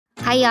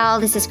Hi, y'all.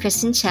 This is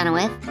Kristen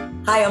Chenoweth.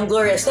 Hi, I'm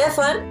Gloria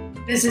Stefan.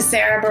 This is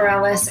Sarah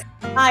Bareilles.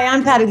 Hi,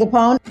 I'm Patty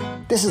Lapone.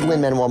 This is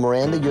Lin-Manuel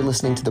Miranda. You're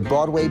listening to the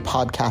Broadway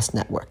Podcast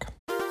Network.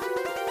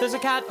 There's a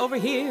cat over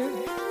here.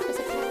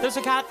 There's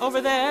a cat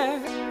over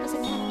there.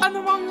 And the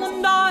wrong one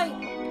died.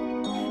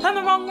 And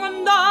the wrong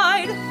one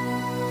died.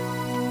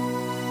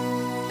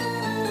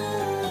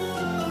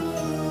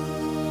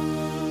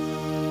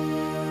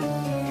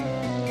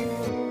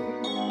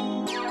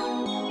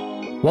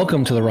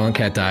 Welcome to The Wrong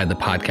Cat Died, the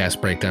podcast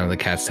breakdown of the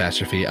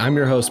catastrophe. I'm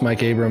your host,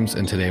 Mike Abrams,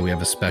 and today we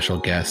have a special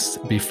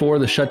guest. Before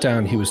the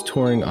shutdown, he was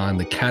touring on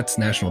the Cats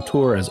National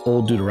Tour as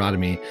Old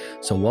Deuteronomy.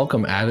 So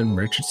welcome, Adam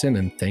Richardson,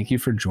 and thank you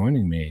for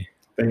joining me.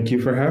 Thank you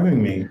for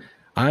having me.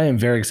 I am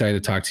very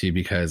excited to talk to you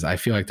because I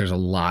feel like there's a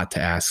lot to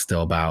ask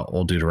still about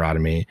Old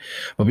Deuteronomy.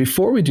 But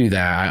before we do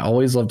that, I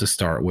always love to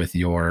start with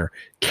your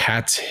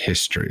Cats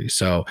history.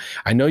 So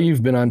I know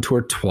you've been on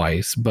tour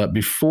twice, but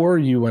before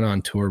you went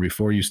on tour,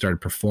 before you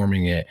started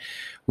performing it,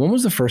 when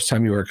was the first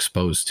time you were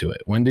exposed to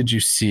it? When did you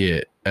see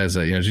it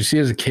did you see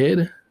it as a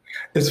kid?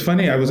 It's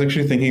funny. I was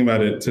actually thinking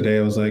about it today.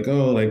 I was like,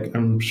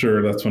 I'm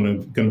sure that's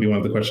going to be one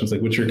of the questions,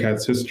 like, what's your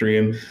Cats history?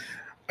 And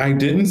I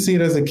didn't see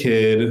it as a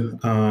kid.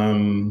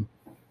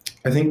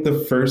 I think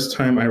the first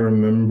time I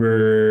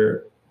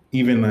remember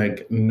even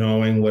like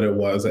knowing what it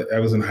was, I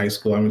was in high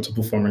school. I went to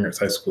performing arts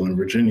high school in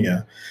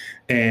Virginia,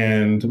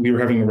 and we were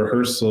having a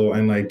rehearsal,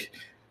 and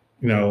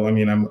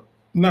I'm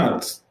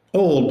not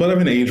old, but I'm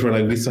an age where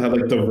like we still had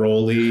like the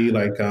rolly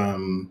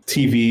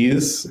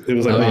TVs. It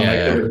was like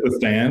the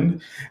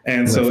stand.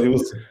 And so it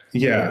was,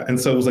 and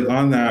so it was like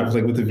on that, it was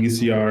like with the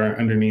VCR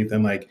underneath,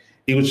 and like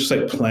it was just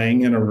like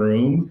playing in a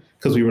room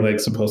because we were like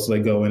supposed to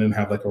like go in and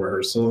have like a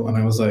rehearsal. And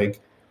I was like,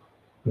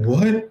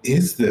 what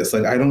is this?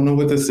 Like, I don't know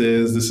what this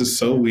is. This is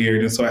so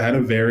weird. And so I had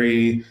a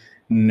very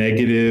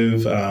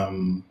negative,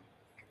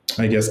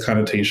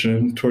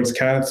 connotation towards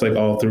cats, like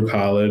all through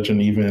college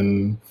and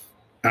even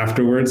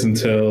afterwards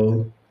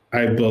until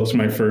I booked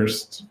my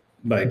first,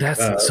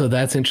 so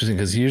that's interesting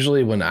because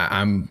usually when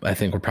I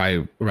think we're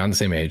probably around the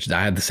same age.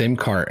 I had the same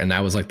cart, and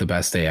that was like the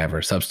best day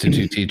ever.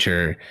 Substitute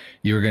teacher,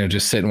 you were going to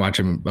just sit and watch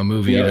a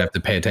movie. You didn't have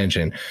to pay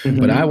attention. Mm-hmm.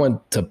 But I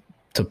went to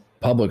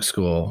public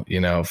school,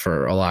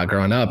 for a lot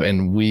growing up,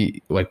 and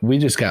we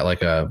just got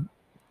like a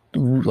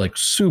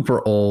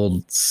super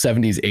old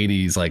 70s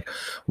 80s like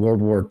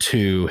World War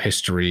II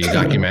history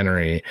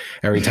documentary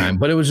every time,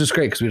 but it was just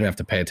great because we didn't have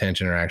to pay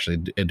attention or actually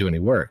do any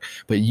work.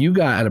 But you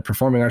got at a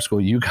performing arts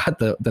school, you got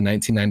the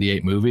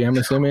 1998 movie, I'm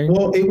assuming.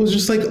 Well, it was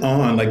just like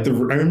on I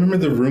remember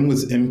the room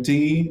was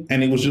empty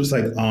and it was just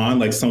like on,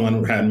 like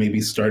someone had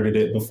maybe started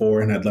it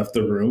before and had left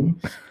the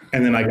room,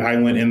 and then like I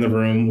went in the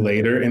room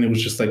later and it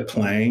was just like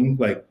playing,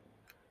 like,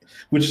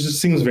 which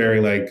just seems very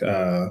like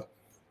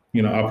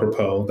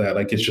apropos that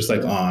like it's just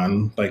like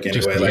on, like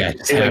anyway,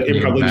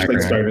 it probably just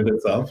like started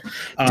itself.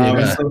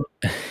 So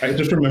I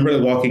just remember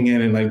like walking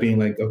in and like being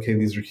like, okay,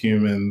 these are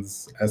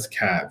humans as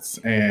cats.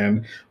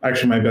 And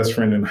actually my best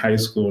friend in high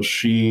school,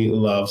 she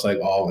loves like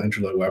all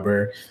Andrew Lloyd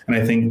Webber, and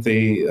I think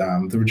the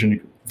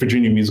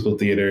Virginia Musical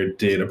Theater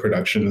did a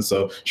production, and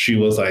so she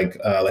was like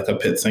a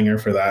pit singer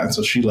for that, and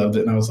so she loved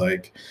it. And I was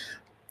like,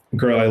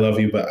 girl, I love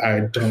you, but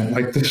I don't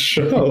like this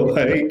show.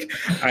 Like,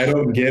 I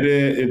don't get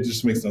it. It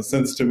just makes no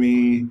sense to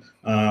me.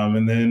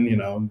 And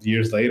then,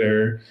 years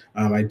later,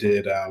 I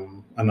did a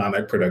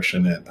non-act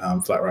production at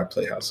Flat Rock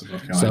Playhouse in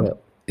North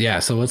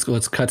Carolina. So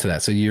let's cut to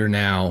that. So you're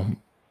now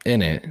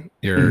in it.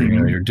 You're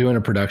you're doing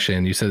a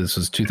production. You said this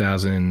was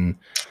 2000.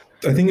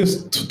 I think it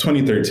was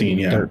 2013.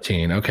 Yeah.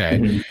 13. Okay.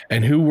 Mm-hmm.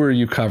 And who were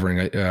you covering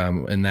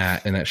in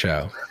that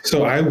show?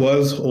 So I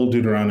was Old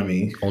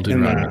Deuteronomy. It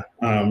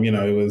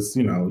was,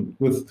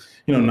 with,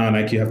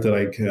 non-act, you have to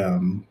like,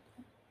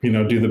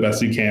 do the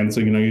best you can. So,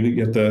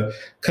 you have to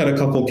cut a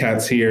couple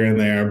cats here and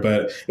there,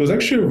 but it was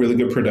actually a really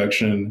good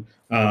production.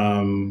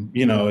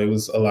 It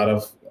was a lot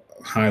of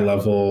high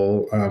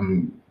level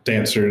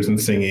dancers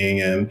and singing,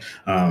 and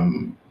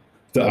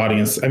the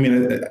audience,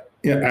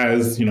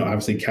 as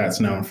obviously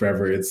Cats Now and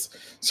Forever, it's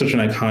such an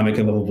iconic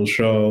and lovable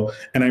show.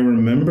 And I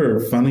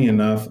remember, funny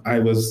enough, I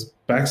was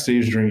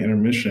backstage during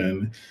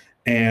intermission,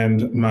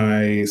 and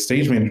my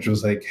stage manager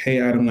was like,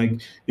 hey, Adam,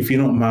 like, if you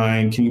don't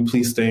mind, can you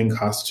please stay in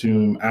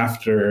costume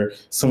after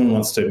someone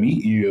wants to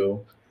meet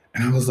you?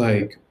 And I was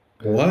like,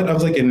 what? I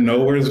was like in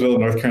Nowheresville,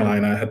 North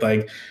Carolina. I had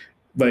like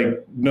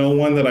no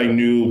one that I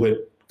knew would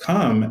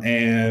come.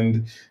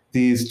 And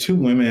these two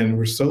women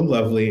were so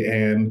lovely,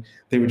 and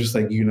they were just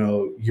like,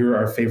 you're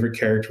our favorite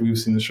character. We've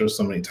seen the show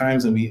so many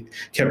times. And we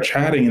kept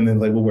chatting, and then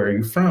like, well, where are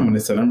you from? And I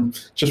said, I'm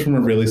just from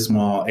a really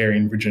small area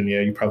in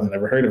Virginia. You probably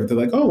never heard of it. They're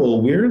like, oh,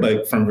 well, we're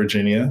like from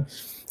Virginia.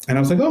 And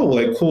I was like, oh,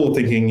 like, cool,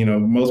 thinking,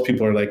 most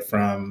people are like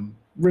from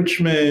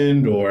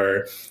Richmond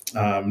or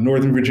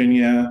Northern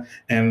Virginia.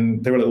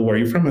 And they were like, well, where are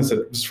you from? I said,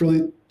 it's a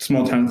really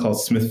small town called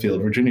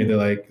Smithfield, Virginia. They're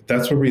like,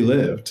 that's where we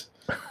lived.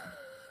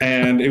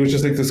 And it was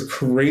just like this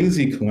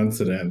crazy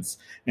coincidence.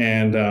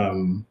 And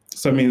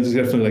so, it's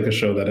definitely like a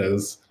show that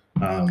has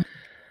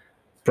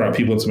brought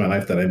people into my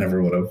life that I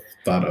never would have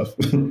thought of.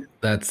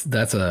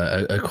 That's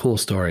a cool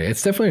story.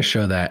 It's definitely a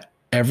show that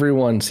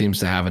everyone seems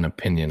to have an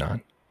opinion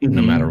on, Mm-hmm.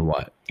 no matter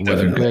what,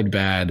 whether Definitely. good,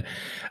 bad,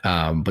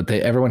 but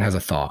everyone has a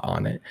thought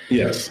on it.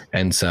 Yes.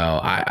 And so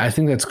I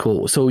think that's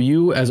cool. So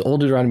you, as Old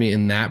Deuteronomy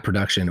in that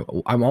production,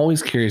 I'm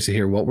always curious to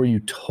hear, what were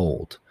you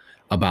told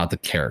about the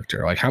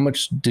character? Like, how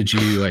much did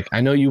you, like,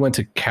 I know you went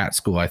to cat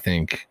school, I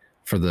think,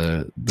 for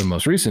the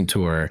most recent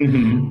tour,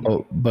 Mm-hmm.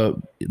 but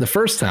the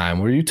first time,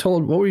 what were you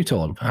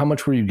told? How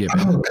much were you given?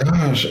 Oh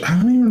gosh,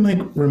 I don't even like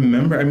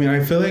remember. I mean,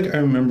 I feel like I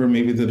remember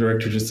maybe the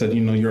director just said,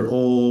 you're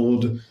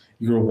old,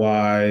 you're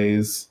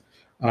wise.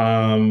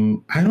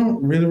 I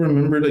don't really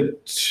remember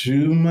like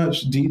too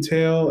much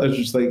detail as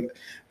just like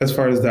as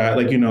far as that,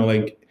 like,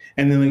 like,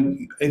 and then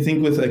like I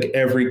think with like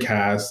every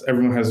cast,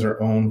 everyone has their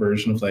own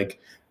version of like,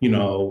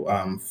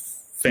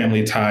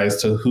 family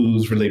ties to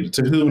who's related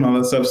to who and all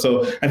that stuff.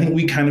 So I think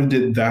we kind of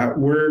did that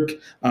work.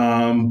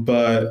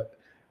 But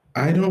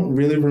I don't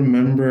really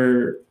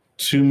remember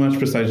too much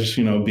besides just,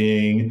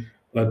 being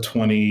a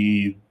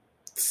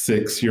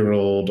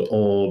 26-year-old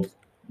old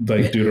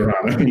like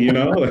Deuteronomy,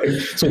 like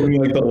so we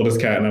like the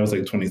oldest cat and I was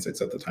like 26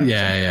 at the time.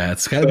 Yeah.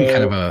 It's gotta be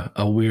kind of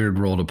a weird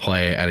role to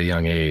play at a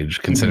young age,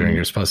 considering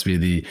you're supposed to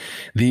be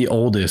the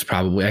oldest,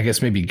 probably. I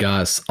guess maybe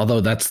Gus, although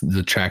that's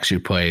the tracks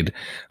you played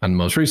on the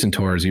most recent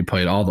tours, you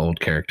played all the old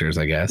characters,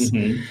 I guess.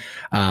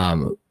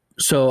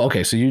 So,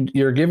 okay, so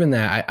you're given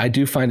that. I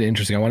do find it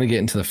interesting. I want to get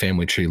into the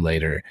family tree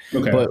later.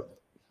 Okay.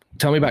 But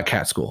tell me about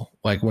cat school.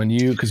 Like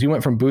because you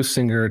went from booth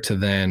singer to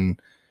then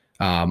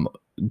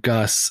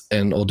Gus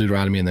and Old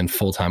Deuteronomy and then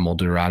full-time Old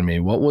Deuteronomy.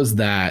 What was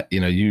that?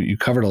 You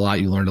covered a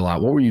lot, you learned a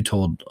lot. What were you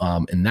told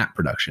in that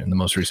production, the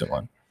most recent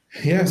one?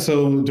 Yeah,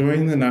 so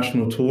during the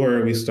national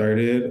tour, we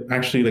started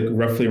actually like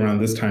roughly around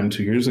this time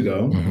 2 years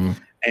ago.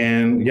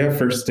 And yeah,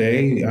 first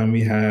day,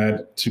 we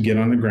had to get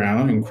on the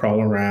ground and crawl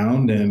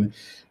around and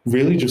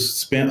really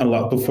just spent a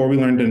lot before we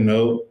learned a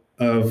note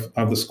of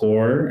the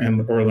score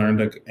or learned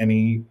like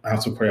any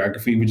ounce of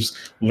choreography. We just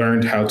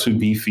learned how to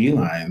be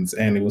felines,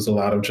 and it was a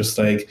lot of just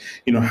like,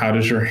 how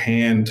does your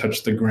hand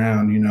touch the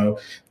ground?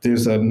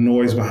 There's a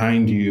noise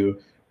behind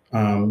you.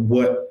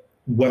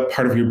 What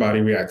part of your body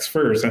reacts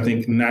first? I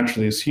think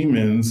naturally as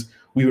humans,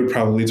 we would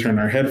probably turn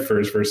our head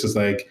first versus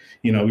like,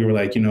 we were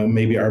like,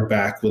 maybe our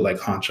back would like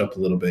haunch up a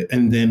little bit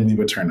and then we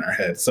would turn our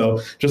head. So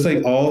just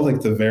like all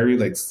like the very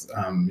like,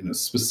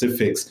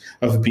 specifics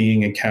of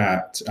being a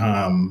cat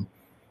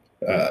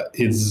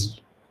is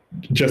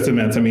just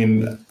immense. I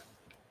mean,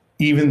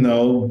 even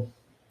though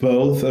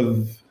both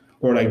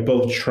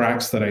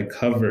tracks that I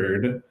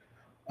covered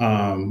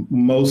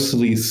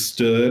mostly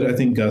stood. I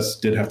think Gus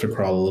did have to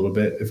crawl a little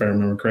bit, if I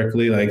remember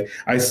correctly. Like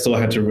I still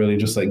had to really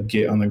just like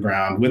get on the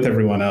ground with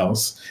everyone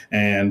else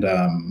and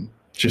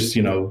just,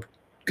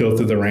 go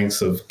through the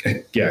ranks of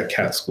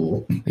cat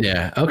school.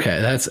 Yeah.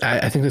 Okay.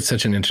 I think that's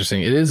such an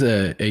interesting, it is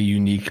a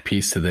unique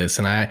piece to this.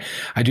 And I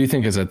do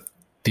think as a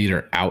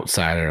theater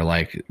outsider,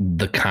 like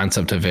the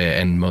concept of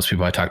it, and most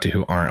people I talk to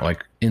who aren't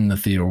like in the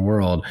theater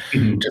world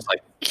just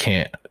like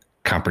can't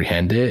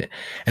comprehend it.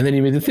 And then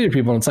you meet the theater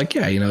people and it's like,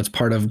 yeah, it's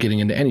part of getting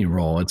into any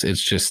role.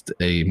 It's just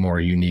a more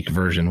unique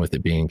version with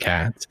it being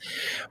cats.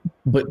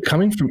 But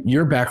coming from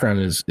your background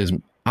is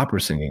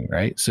opera singing,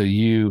 right? So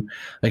you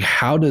like,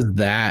 how did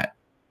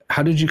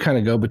you kind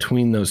of go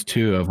between those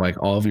two of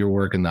like all of your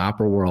work in the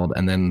opera world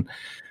and then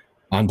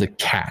onto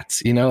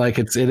cats? Like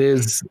it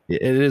is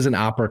an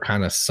opera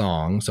kind of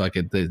song, so like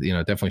it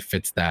definitely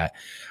fits that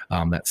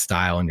that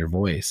style in your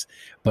voice,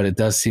 but it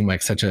does seem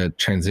like such a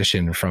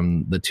transition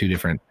from the two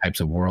different types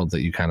of worlds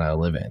that you kind of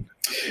live in.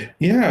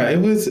 Yeah,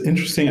 it was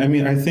interesting. I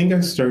mean, I think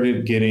I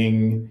started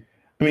getting,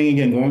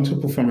 again, going to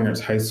performing arts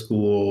high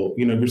school,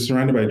 you're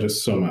surrounded by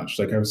just so much.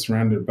 Like I was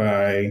surrounded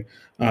by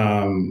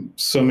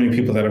so many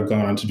people that have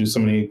gone on to do so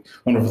many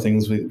wonderful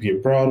things via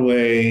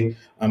Broadway,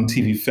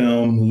 TV,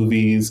 film,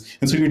 movies.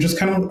 And so you're just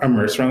kind of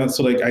immersed around that.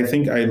 So like, I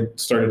think I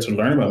started to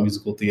learn about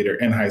musical theater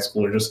in high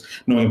school or just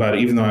knowing about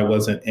it, even though I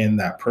wasn't in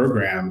that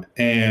program.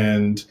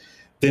 And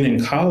then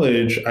in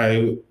college,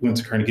 I went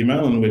to Carnegie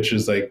Mellon, which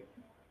is like,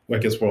 I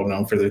guess world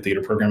known for their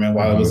theater program. And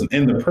while I wasn't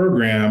in the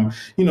program,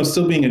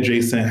 still being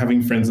adjacent,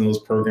 having friends in those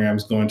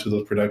programs, going to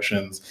those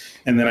productions.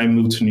 And then I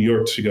moved to New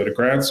York to go to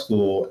grad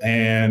school.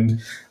 And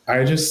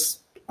I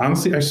just,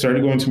 honestly, I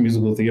started going to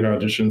musical theater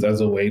auditions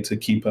as a way to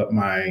keep up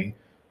my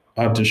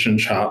audition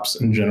chops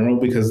in general,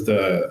 because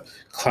the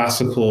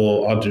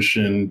classical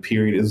audition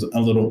period is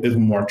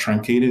more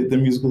truncated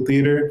than musical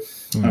theater.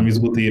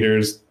 Musical theater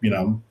is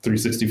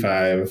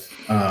 365.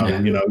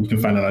 You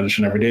can find an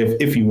audition every day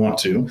if you want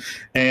to.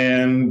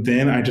 And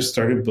then I just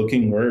started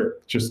booking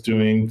work, just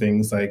doing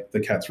things like the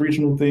Cats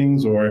regional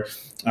things, or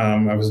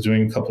I was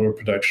doing a couple of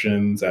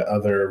productions at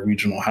other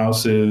regional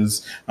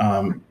houses,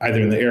 either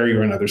in the area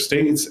or in other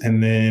states.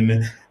 And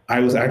then I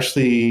was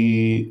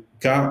actually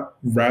got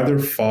rather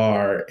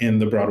far in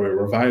the Broadway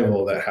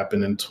revival that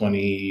happened in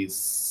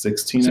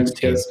 2016, I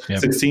guess. Yep.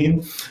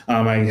 16.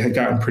 I had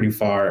gotten pretty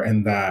far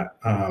in that.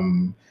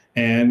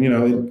 And,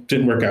 it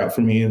didn't work out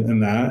for me in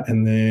that.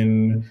 And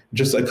then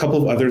just a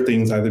couple of other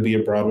things, either be a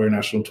Broadway or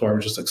national tour, I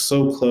was just like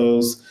so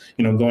close,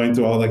 going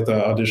through all like the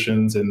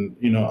auditions and,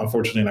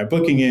 unfortunately not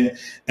booking it.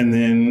 And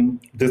then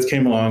this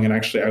came along, and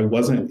actually I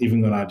wasn't even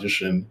going to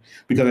audition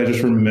because I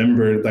just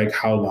remembered like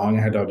how long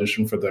I had to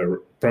audition for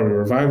the Broadway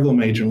revival.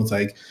 My agent was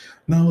like,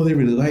 no, they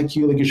really like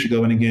you. Like, you should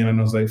go in again. And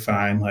I was like,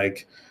 fine,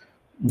 like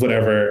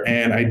whatever.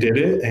 And I did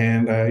it,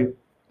 and I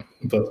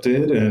booked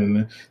it.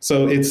 And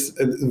so it's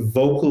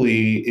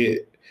vocally,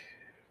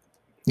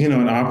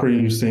 in opera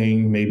you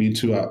sing maybe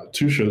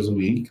two shows a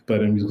week,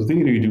 but in musical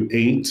theater you do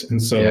 8.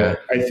 And so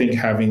I think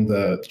having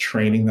the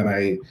training that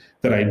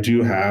I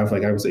do have,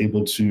 like I was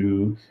able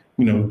to,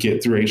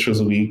 get through 8 shows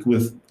a week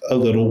with a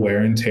little wear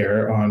and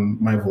tear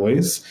on my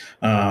voice.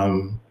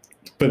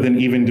 But then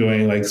even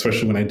doing like,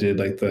 especially when I did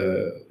like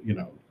the,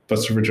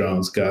 Buster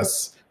Jones,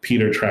 Gus,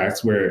 Peter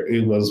tracks where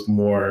it was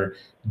more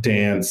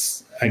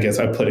dance, I guess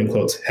I put in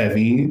quotes,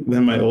 heavy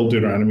than my old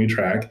Deuteronomy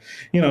track,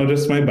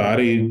 just my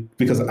body,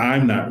 because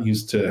I'm not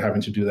used to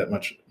having to do that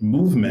much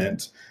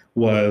movement,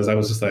 I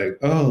was just like,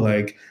 oh,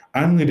 like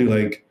I'm going to do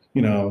like,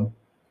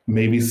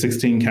 maybe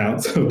 16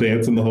 counts of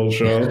dance in the whole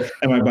show,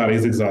 and my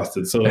body's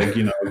exhausted. So like,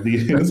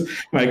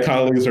 my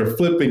colleagues are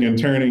flipping and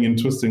turning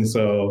and twisting.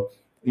 So,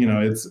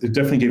 it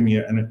definitely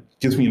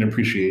gives me an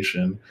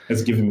appreciation.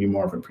 It's giving me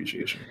more of an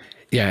appreciation.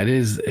 Yeah, it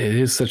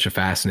is such a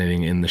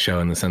fascinating in the show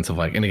in the sense of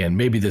like, and again,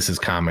 maybe this is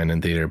common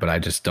in theater, but I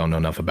just don't know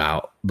enough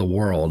about the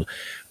world.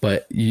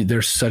 But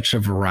there's such a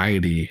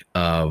variety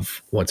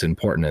of what's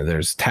important.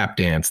 There's tap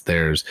dance,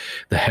 there's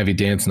the heavy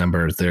dance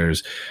numbers,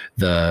 there's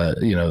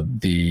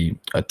the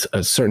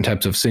certain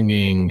types of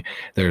singing,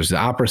 there's the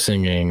opera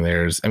singing,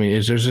 there's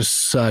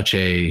just such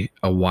a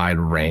wide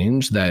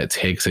range that it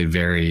takes a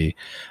very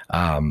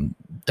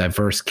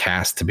diverse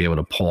cast to be able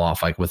to pull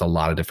off, like with a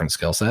lot of different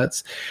skill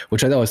sets,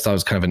 which I always thought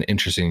was kind of an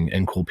interesting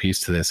and cool piece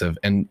to this.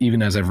 And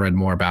even as I've read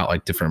more about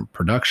like different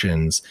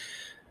productions,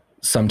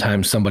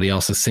 sometimes somebody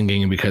else is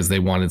singing because they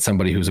wanted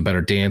somebody who's a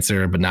better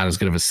dancer but not as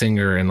good of a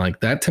singer, and like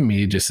that to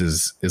me just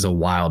is a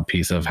wild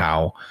piece of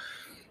how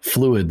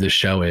fluid this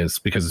show is,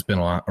 because it's been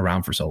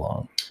around for so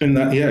long. And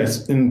that,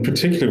 yes, in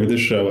particular with this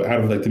show,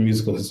 out of like the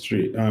musical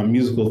history,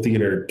 musical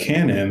theater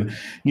canon,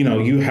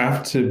 you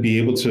have to be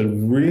able to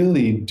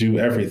really do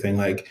everything.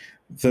 Like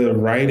the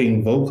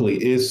writing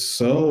vocally is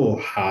so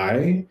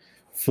high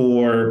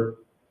for,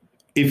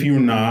 if you're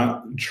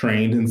not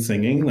trained in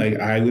singing, like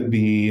I would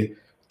be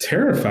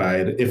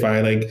terrified if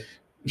I like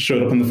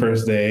showed up on the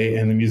first day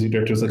and the music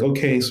director was like,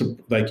 okay, so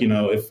like,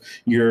 if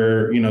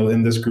you're,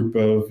 in this group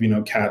of,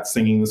 cats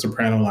singing the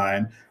soprano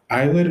line,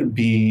 I would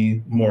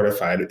be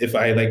mortified if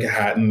I like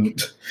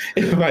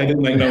if I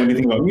didn't like know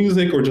anything about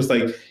music, or just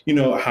like,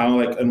 how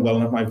like unwell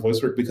enough my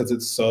voice worked, because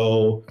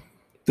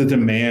the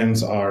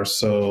demands are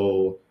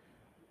so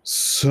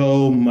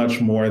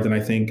much more than I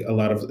think a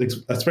lot of,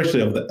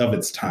 especially of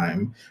its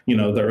time,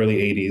 the early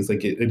 80s,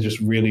 like it just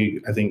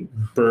really, I think,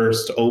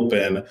 burst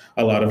open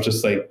a lot of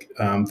just like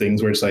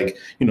things where it's like,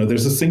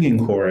 there's a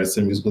singing chorus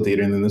in musical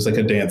theater, and then there's like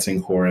a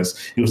dancing chorus.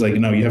 It was like,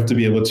 no, you have to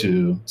be able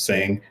to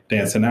sing,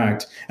 dance, and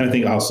act. And I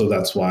think also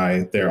that's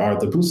why there are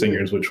the booth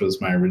singers, which was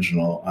my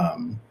original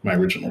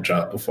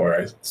job before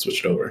I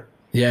switched over.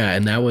 Yeah,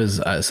 and that was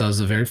so that was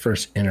the very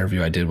first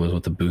interview I did was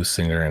with the booth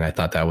singer, and I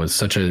thought that was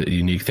such a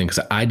unique thing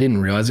because I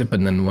didn't realize it,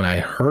 but then when I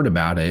heard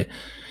about it,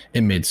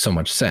 it made so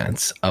much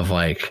sense of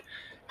like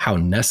how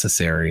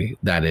necessary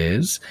that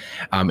is,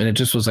 and it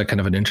just was like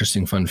kind of an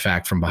interesting fun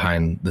fact from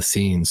behind the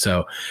scenes.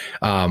 So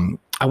I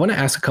want to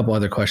ask a couple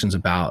other questions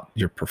about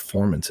your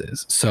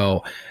performances.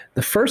 So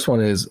the first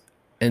one is,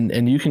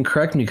 and you can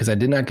correct me because I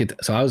did not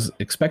so I was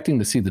expecting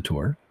to see the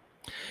tour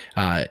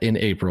in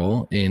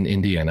April in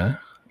Indiana,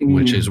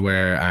 which is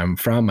where I'm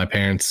from. My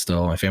family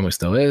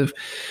still live.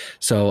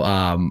 So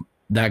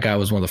that guy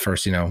was one of the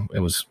first, it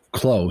was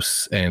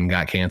close and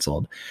got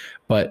canceled.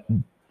 But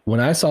when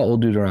I saw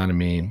Old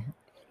Deuteronomy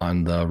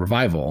on the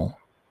revival,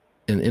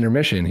 in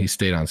intermission, he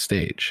stayed on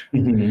stage.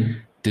 Mm-hmm.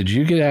 Did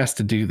you get asked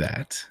to do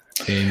that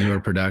in your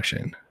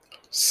production?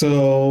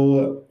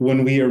 So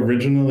when we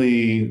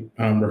originally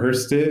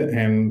rehearsed it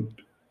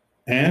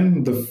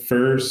and the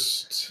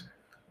first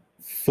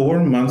 4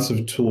 months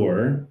of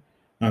tour,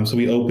 so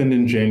we opened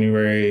in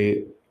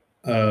January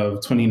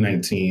of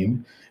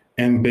 2019.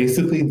 And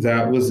basically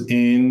that was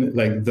in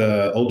like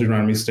the Old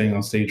Deuteronomy staying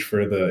on stage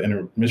for the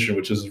intermission,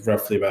 which is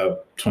roughly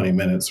about 20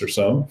 minutes or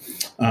so.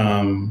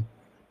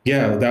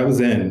 That was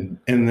in.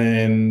 And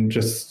then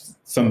just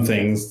some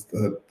things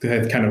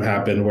had kind of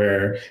happened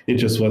where it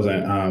just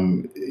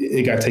wasn't,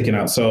 it got taken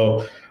out.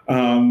 So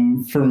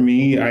for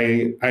me,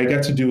 I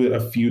got to do it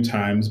a few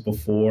times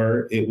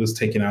before it was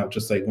taken out,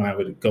 just like when I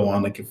would go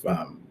on, like if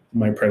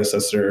my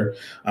predecessor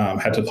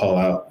had to call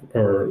out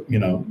or,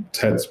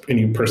 had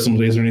any personal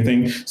days or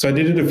anything. So I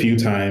did it a few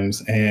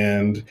times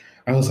and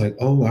I was like,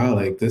 oh, wow,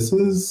 like this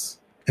is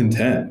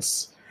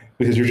intense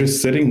because you're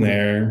just sitting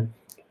there.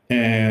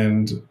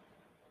 And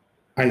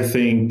I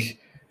think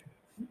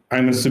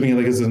I'm assuming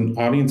like as an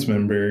audience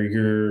member,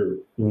 you're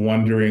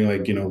wondering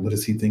like, what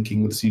is he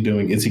thinking? What is he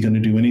doing? Is he going to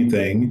do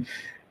anything?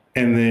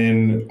 And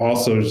then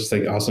also just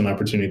like also an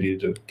opportunity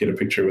to get a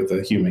picture with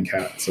a human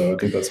cat. So I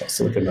think that's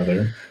also like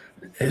another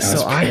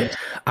So aspect.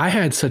 I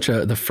had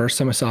the first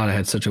time I saw it, I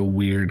had such a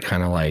weird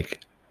kind of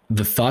like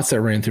the thoughts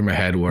that ran through my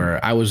head were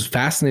I was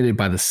fascinated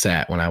by the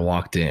set when I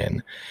walked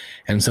in.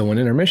 And so when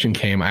intermission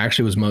came, I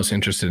actually was most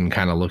interested in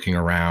kind of looking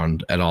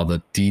around at all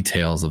the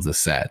details of the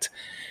set.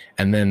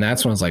 And then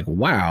that's when I was like,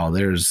 wow,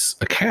 there's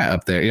a cat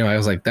up there. I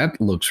was like, that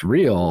looks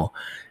real.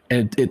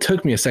 And it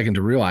took me a second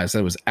to realize that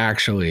it was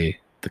actually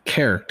the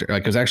character,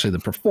 like it was actually the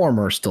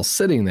performer still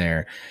sitting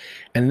there.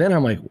 And then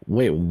I'm like,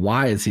 wait,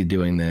 why is he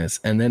doing this?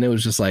 And then it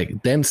was just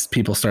like, then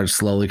people started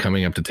slowly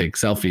coming up to take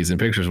selfies and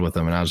pictures with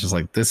him. And I was just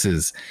like,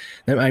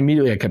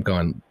 I kept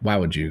going, why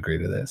would you agree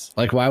to this?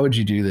 Like, why would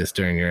you do this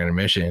during your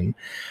intermission?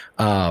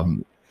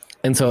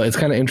 And so it's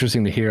kind of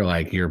interesting to hear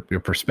like your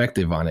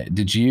perspective on it.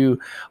 Did you,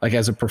 like,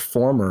 as a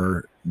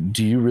performer,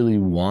 do you really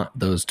want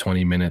those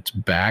 20 minutes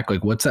back?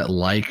 Like, what's that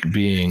like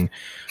being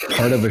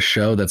part of a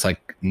show that's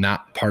like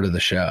not part of the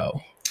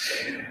show?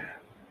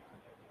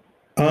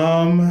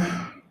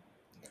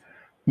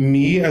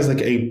 Me as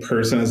like a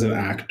person, as an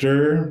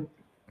actor,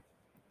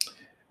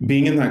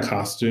 being in that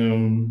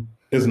costume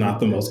is not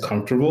the most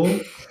comfortable.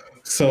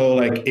 So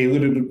like it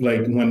would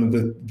like one of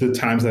the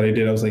times that I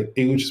did, I was like,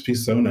 it would just be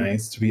so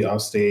nice to be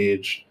off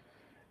stage,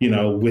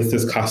 with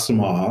this costume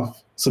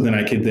off. So then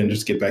I could then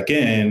just get back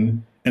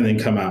in and then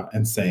come out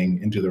and sing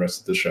and do the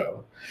rest of the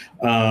show.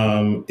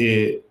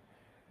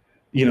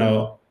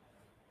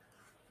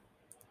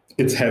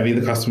 It's heavy.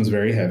 The costume is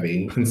very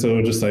heavy. And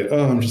so just like,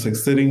 I'm just like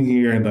sitting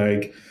here and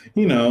like,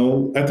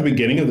 at the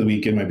beginning of the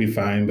week, it might be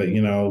fine. But,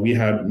 we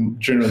had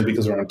generally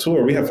because we're on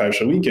tour, we have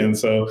 5-show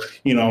weekends. So,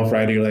 on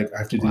Friday, you're like, I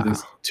have to do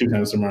this 2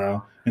 times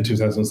tomorrow and 2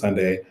 times on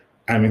Sunday.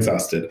 I'm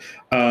exhausted.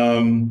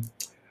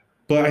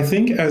 But I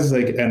think as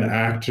like an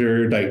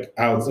actor, like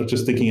I was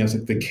just thinking as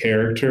like the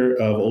character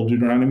of Old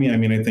Deuteronomy, I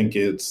mean, I think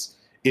it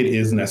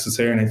is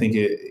necessary. And I think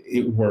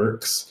it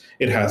works.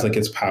 It has like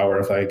its power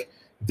of like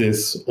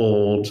the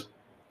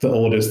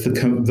oldest,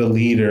 the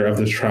leader of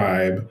the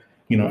tribe,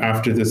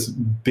 after this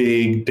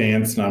big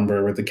dance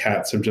number where the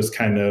cats have just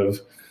kind of,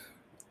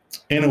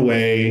 in a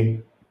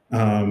way,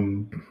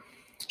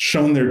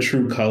 shown their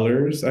true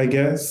colors, I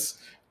guess,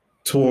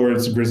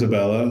 towards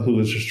Grisabella, who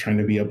is just trying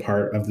to be a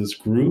part of this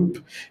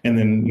group. And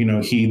then,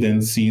 he then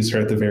sees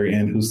her at the very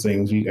end who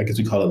sings, I guess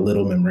we call it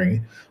Little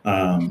Memory,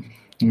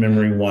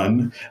 Memory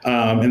One.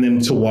 And then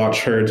to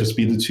watch her just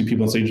be the two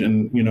people on stage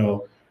and,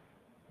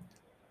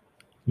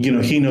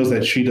 he knows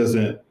that she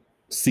doesn't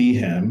see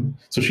him.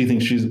 So she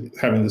thinks she's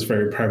having this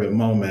very private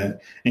moment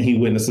and he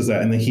witnesses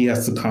that. And then he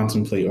has to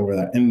contemplate over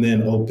that and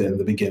then open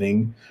the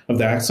beginning of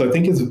the act. So I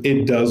think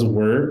it does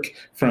work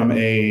from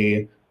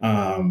a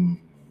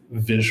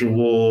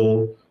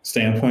visual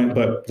standpoint,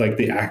 but like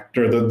the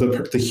actor,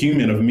 the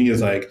human of me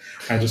is like,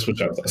 I just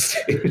wish I was on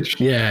stage.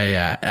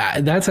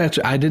 Yeah. That's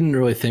actually, I didn't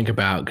really think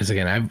about, because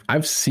again,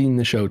 I've seen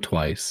the show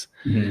twice.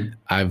 Mm-hmm.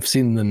 I've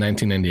seen the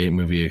 1998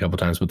 movie a couple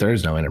times, but there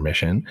is no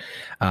intermission.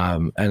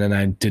 And then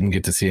I didn't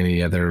get to see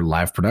any other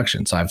live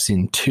production. So I've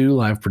seen 2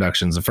 live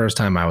productions. The first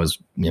time I was,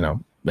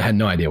 I had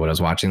no idea what I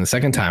was watching. The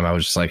second time I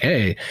was just like,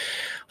 hey,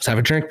 let's have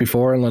a drink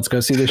before and let's go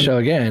see this show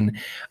again.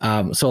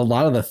 So a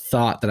lot of the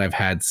thought that I've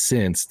had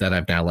since that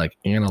I've now like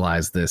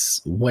analyzed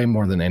this way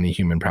more than any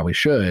human probably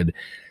should.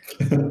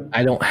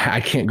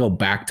 I can't go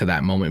back to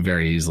that moment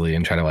very easily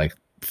and try to like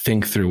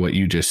think through what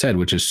you just said,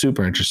 which is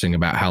super interesting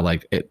about how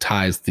like it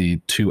ties the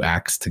 2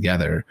 acts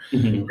together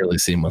really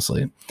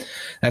seamlessly.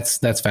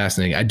 That's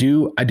fascinating. I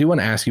do want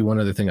to ask you one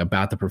other thing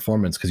about the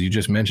performance, because you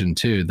just mentioned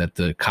too that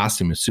the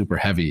costume is super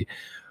heavy.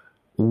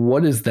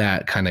 What is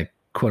that kind of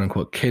quote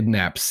unquote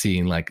kidnap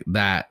scene, like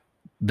that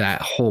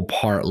whole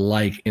part,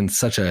 like in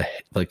such a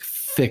like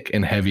thick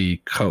and heavy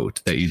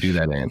coat that you do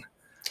that in?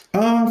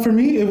 For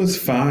me, it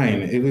was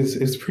fine.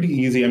 It's pretty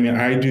easy. I mean,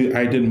 I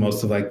did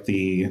most of like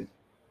the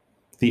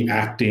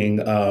acting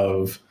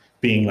of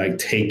being like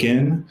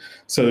taken.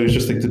 So it was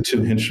just like the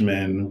 2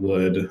 henchmen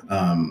would,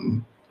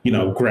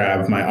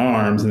 grab my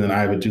arms and then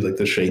I would do like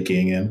the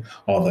shaking and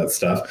all that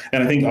stuff.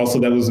 And I think also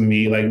that was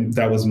me, like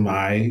that was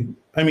I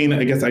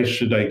guess I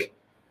should like,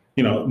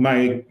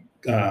 my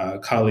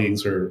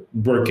colleagues are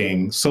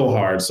working so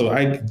hard. So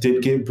I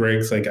did get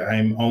breaks. Like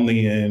I'm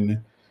only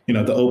in,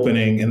 the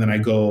opening and then I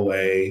go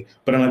away,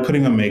 but I'm like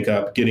putting on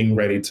makeup, getting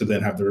ready to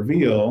then have the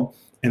reveal.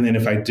 And then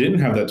if I didn't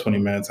have that 20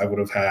 minutes, I would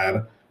have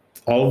had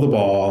all of the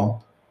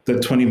ball, the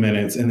 20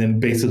 minutes, and then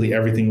basically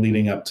everything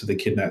leading up to the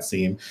kidnap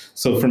scene.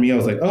 So for me, I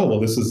was like, oh, well,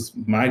 this is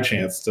my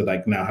chance to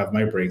like now have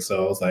my break.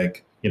 So I was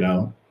like,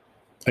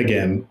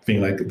 again,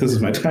 being like, this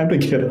is my time to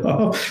get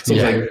off. So I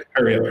was like,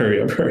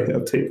 hurry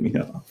up, take me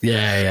off.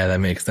 Yeah, that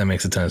makes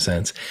a ton of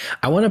sense.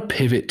 I want to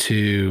pivot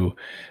to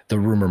the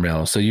rumor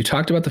mill. So you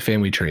talked about the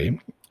family tree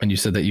and you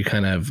said that you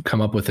kind of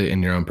come up with it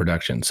in your own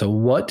production. So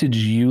what did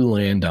you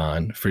land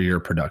on for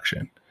your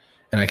production?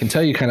 And I can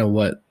tell you kind of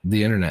what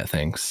the internet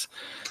thinks,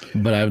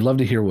 but I would love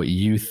to hear what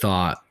you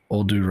thought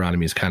Old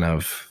Deuteronomy's kind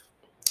of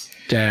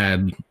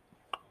dad,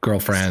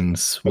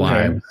 girlfriends,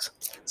 wives.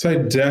 So I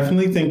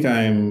definitely think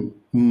I'm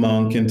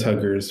Monk and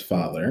Tugger's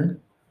father.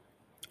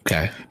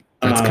 Okay.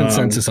 That's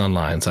consensus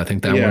online. So I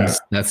think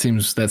that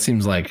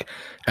seems like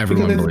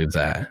everyone believes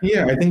that.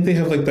 Yeah, I think they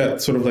have like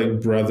that sort of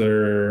like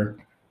brother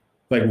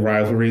like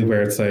rivalry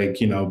where it's like,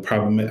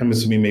 probably I'm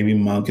assuming maybe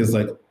Monk is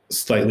like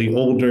slightly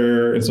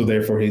older, and so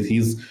therefore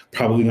he's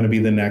probably going to be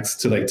the next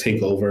to like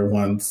take over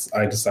once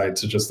I decide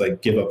to just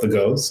like give up the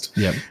ghost.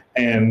 Yep.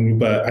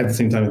 But at the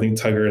same time, I think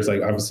Tugger is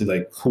like obviously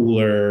like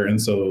cooler, and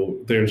so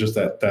there's just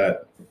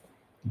that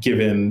give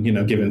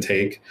and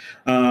take.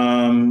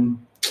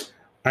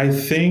 I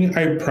think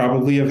I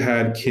probably have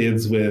had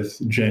kids with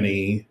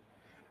Jenny.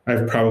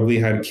 I've probably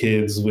had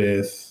kids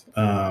with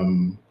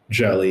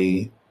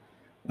Jelly.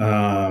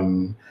 I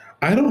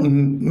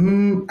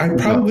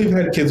probably have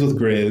had kids with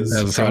Grizz.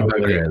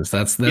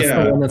 That's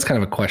the one that's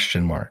kind of a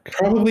question mark.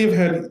 Probably have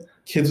had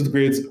kids with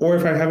Grizz, or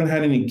if I haven't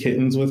had any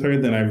kittens with her,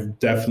 then I've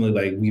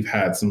definitely we've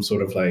had some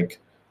sort of like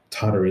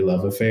tottery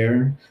love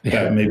affair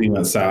that maybe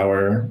went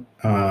sour.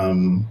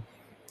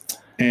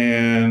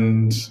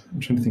 And I'm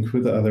trying to think who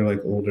the other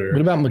like older.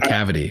 What about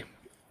McCavity?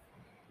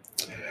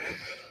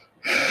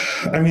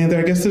 I mean,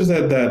 I guess there's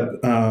that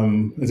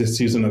just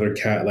use another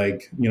cat,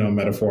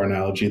 metaphor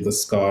analogy, the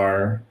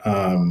scar,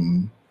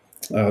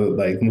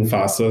 like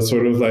Mufasa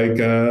sort of like.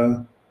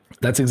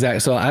 That's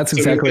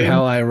exactly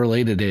how I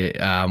related it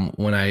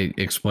when I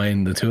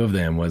explained the two of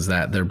them, was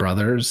that they're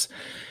brothers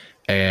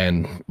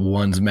and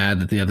one's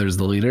mad that the other's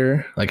the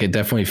leader. Like, it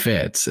definitely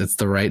fits. It's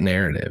the right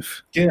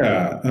narrative.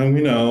 Yeah.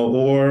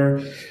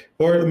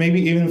 Or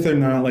maybe even if they're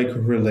not like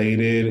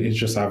related, it's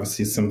just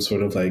obviously some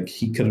sort of like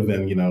he could have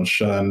been,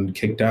 shunned,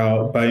 kicked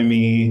out by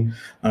me.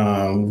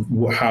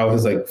 How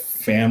his like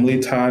family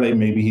tied it.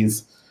 Maybe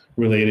he's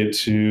related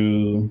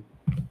to,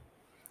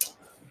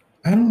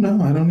 I don't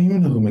know. I don't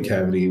even know who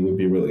McCavity would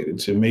be related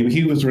to. Maybe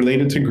he was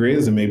related to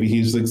Grizz, and maybe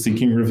he's like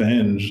seeking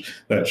revenge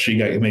that she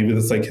got. Maybe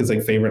that's like his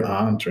like favorite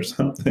aunt or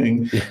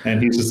something,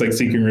 and he's just like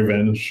seeking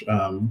revenge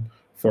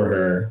for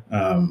her.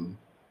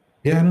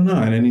 Yeah, I don't know.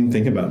 I didn't even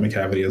think about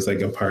McCavity as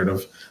like a part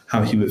of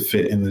how he would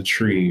fit in the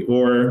tree,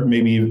 or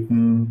maybe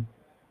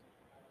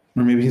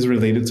he's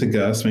related to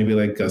Gus. Maybe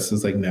like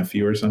Gus's like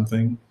nephew or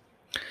something.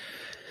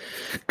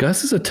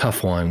 Gus is a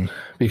tough one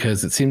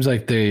because it seems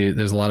like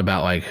there's a lot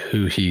about like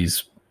who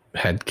he's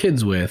had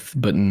kids with,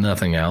 but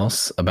nothing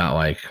else about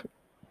like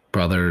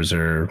brothers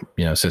or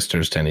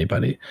sisters to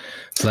anybody.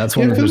 So that's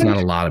one that there's not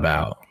a lot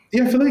about.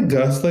 Yeah, I feel like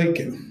Gus,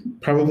 like,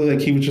 probably, like,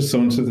 he was just so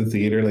into the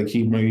theater, like,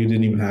 he maybe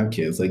didn't even have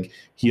kids. Like,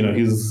 he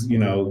was,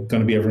 going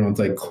to be everyone's,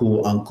 like,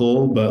 cool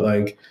uncle, but,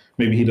 like,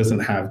 maybe he doesn't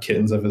have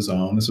kittens of his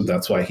own. So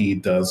that's why he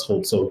does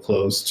hold so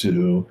close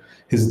to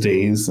his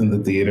days in the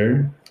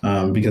theater,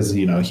 because,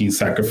 he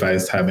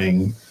sacrificed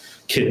having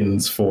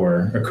kittens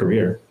for a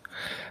career.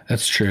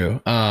 That's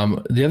true.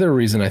 The other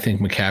reason I think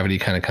McCavity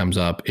kind of comes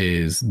up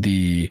is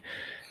the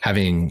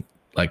having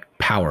like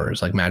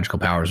powers, like magical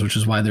powers, which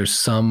is why there's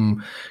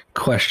some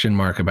question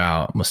mark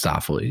about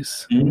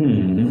Mistopheles.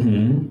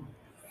 Mm-hmm.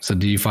 So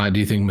do you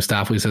think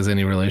Mistopheles has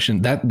any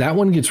relation? That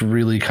one gets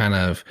really kind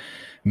of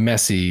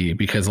messy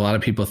because a lot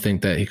of people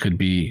think that he could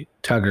be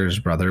Tugger's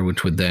brother,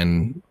 which would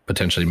then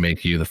potentially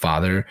make you the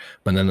father.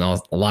 But then a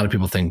lot of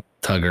people think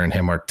Tugger and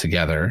him are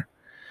together.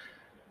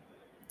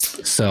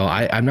 So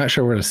I'm not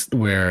sure where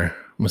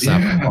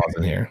Mistopheles falls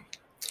in here.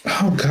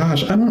 Oh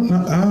gosh, I don't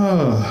know.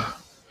 Oh.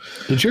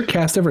 Did your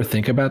cast ever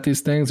think about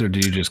these things, or do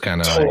you just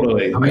kind of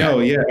totally? No,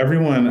 yeah,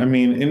 everyone. I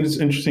mean, and it's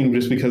interesting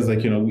just because,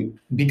 like, we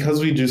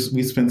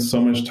spent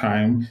so much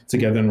time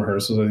together in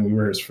rehearsals. I think we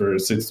rehearsed for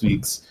 6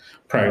 weeks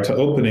prior to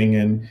opening,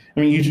 and I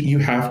mean, you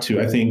have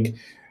to. I think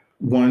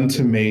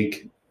to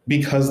make,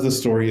 because the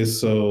story is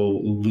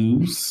so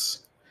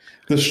loose,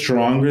 the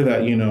stronger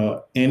that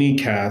any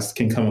cast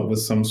can come up with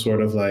some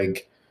sort of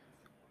like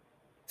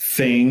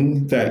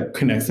thing that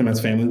connects them as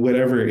family,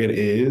 whatever it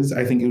is.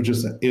 I think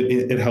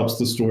it helps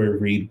the story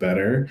read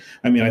better.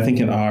 I mean, I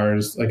think in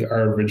ours, like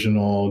our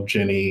original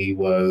Jenny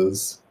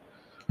was,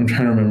 I'm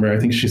trying to remember, I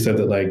think she said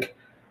that like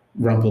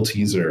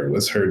Rumpelteazer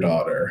was her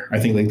daughter.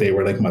 I think like they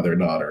were like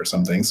mother-daughter or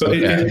something. So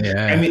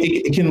I mean,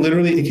 it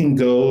can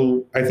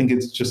go, I think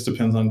it just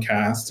depends on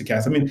cast to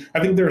cast. I mean, I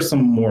think there are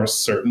some more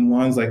certain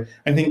ones. Like,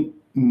 I think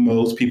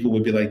most people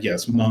would be like,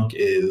 yes, Monk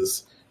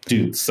is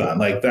Dude's son.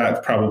 Like,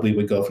 that probably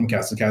would go from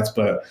cast to cast.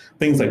 But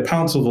things like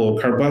Pounceville,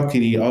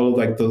 Carbuckety, all of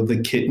like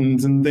the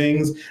kittens and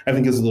things, I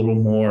think is a little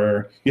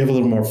more, you have a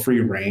little more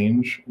free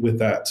range with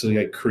that to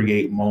like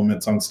create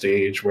moments on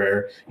stage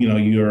where,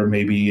 you're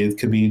maybe, it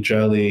could be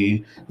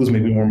Jelly who's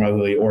maybe more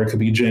motherly, or it could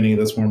be Jenny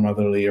that's more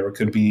motherly, or it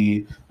could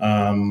be,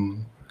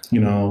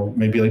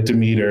 maybe like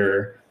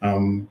Demeter.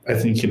 I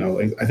think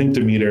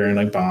Demeter and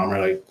like Bomb are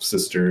like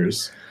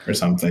sisters or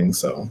something.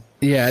 So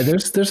yeah,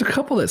 there's a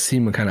couple that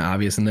seem kind of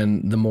obvious, and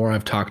then the more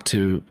I've talked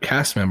to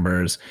cast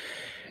members,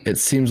 it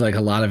seems like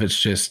a lot of it's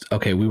just,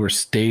 okay, we were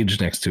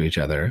staged next to each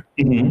other,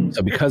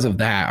 so because of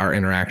that, our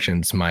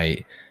interactions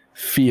might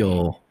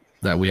feel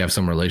that we have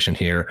some relation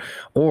here.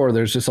 Or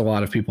there's just a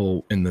lot of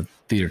people in the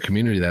theater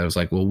community that was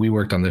like, well, we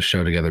worked on this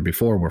show together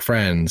before, we're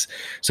friends.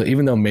 So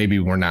even though maybe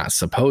we're not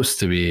supposed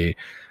to be,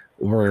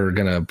 we're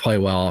going to play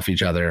well off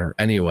each other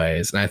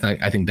anyways. And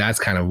I think that's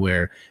kind of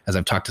where, as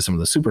I've talked to some of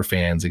the super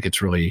fans, it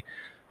gets really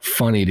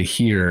funny to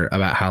hear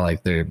about how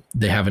like they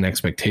have an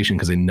expectation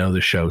because they know the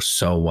show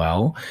so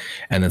well.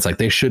 And it's like,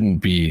 they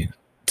shouldn't be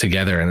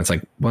together. And it's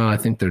like, well, I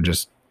think they're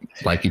just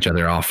like each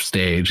other off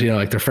stage,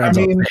 like they're friends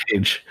on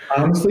stage.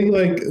 Honestly,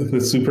 like the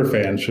super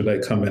fans should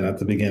like come in at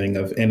the beginning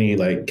of any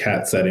like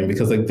cat setting,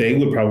 because like they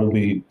would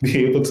probably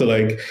be able to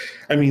like,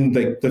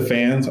 like the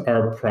fans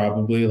are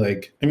probably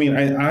like, I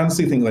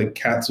honestly think like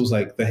Cats was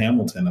like the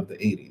Hamilton of the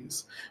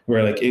 80s,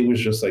 where like it was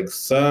just like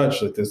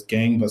such like this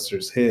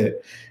gangbusters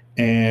hit.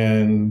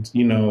 And,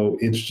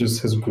 it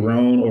just has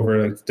grown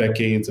over like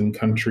decades and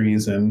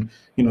countries. And,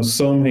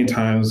 so many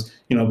times,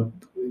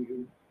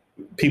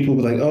 people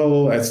be like,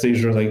 oh, at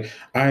stage are like,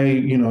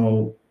 I,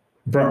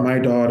 brought my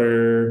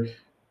daughter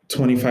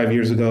 25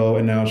 years ago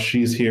and now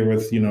she's here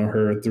with,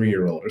 her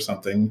 3-year-old or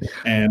something.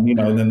 And,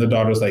 and then the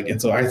daughter's like,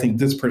 and so I think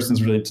this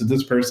person's related to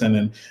this person.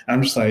 And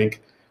I'm just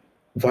like,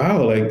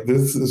 wow, like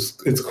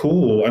it's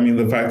cool.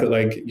 The fact that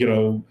like,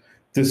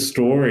 this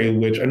story,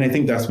 and I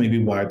think that's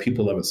maybe why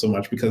people love it so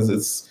much,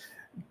 because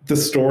the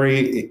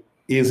story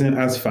isn't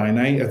as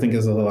finite, I think,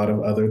 as a lot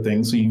of other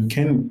things. So you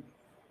can,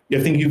 I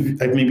think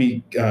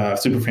maybe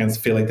super fans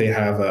feel like they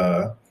have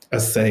a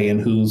say in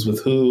who's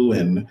with who,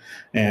 and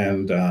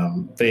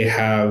they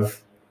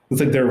have, it's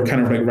like they're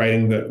kind of like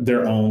writing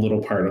their own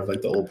little part of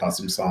like the old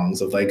possum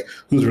songs of like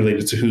who's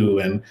related to who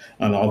and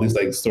all these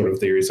like sort of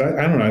theories. So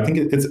I don't know. I think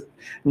it's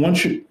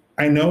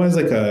I know as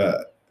like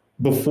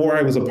before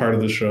I was a part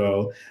of the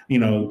show,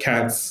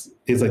 Cats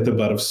is like the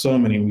butt of so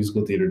many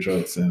musical theater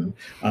jokes. And,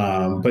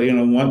 but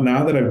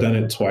now that I've done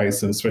it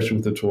twice, and especially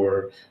with the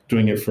tour,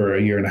 doing it for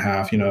a year and a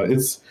half,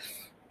 it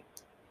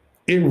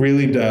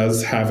really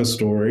does have a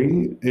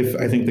story.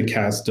 I think the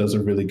cast does a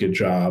really good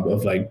job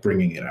of like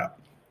bringing it out.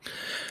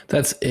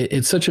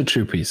 It's such a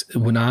true piece.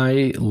 When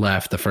I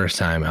left the first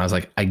time, I was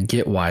like, I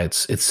get why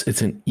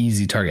it's an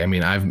easy target.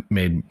 I've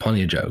made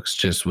plenty of jokes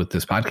just with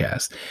this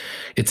podcast.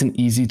 It's an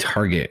easy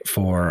target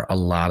for a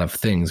lot of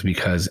things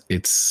because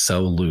it's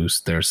so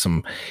loose. There's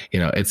some,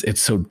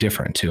 it's so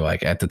different too.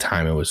 Like at the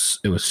time it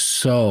was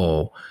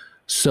so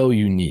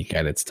unique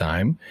at its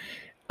time.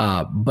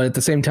 But at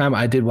the same time,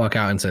 I did walk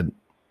out and said,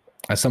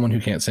 as someone who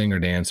can't sing or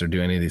dance or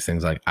do any of these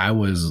things, like I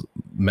was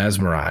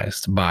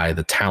mesmerized by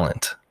the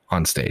talent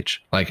on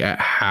stage, like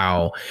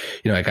how,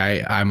 like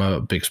I'm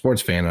a big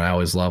sports fan and I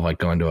always love like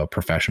going to a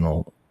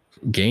professional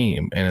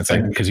game. And it's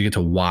like, because you get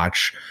to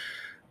watch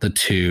the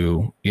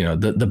two,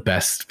 the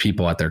best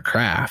people at their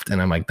craft.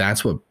 And I'm like,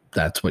 that's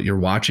what you're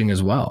watching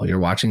as well. You're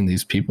watching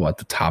these people at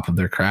the top of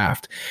their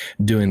craft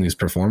doing these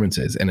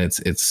performances. And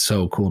it's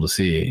so cool to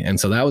see. And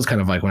so that was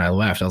kind of like when I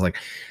left, I was like,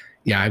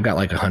 yeah, I've got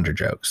like 100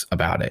 jokes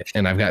about it.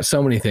 And I've got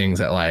so many things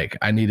that like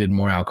I needed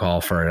more alcohol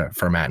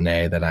for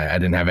matinee that I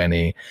didn't have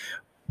any.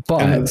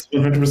 But and that's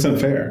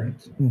 100% fair.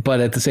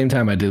 But at the same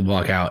time, I did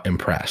walk out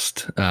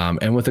impressed,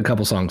 and with a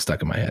couple songs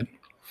stuck in my head.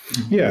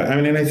 Yeah,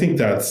 and I think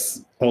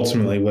that's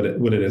ultimately what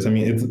it is.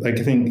 It's like,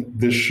 I think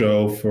this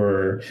show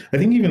I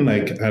think even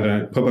like, I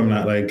hope I'm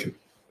not like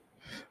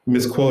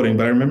misquoting,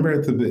 but I remember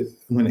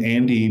when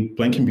Andy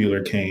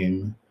Blankenbuehler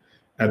came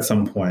at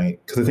some point,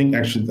 because I think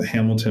actually the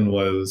Hamilton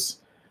was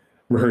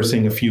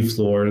rehearsing a few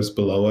floors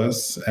below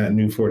us at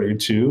New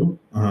 482.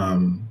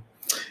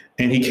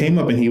 And he came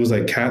up and he was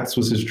like, Cats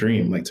was his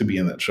dream, like to be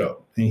in that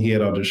show. And he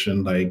had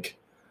auditioned like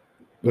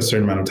a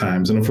certain amount of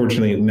times. And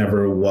unfortunately, it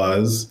never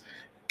was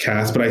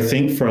cast. But I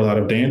think for a lot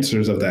of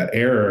dancers of that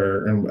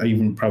era, and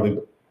even probably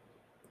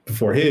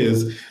before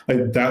his,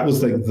 like that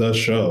was like the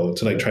show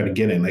to like try to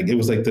get in. Like it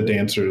was like the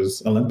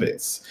Dancers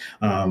Olympics.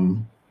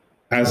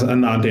 As a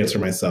non-dancer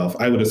myself,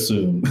 I would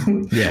assume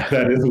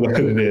that is what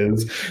it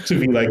is to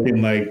be like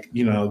in like,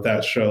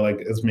 that show, like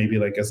as maybe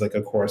like as like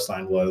a chorus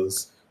line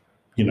was,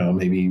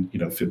 maybe,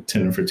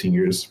 10 or 15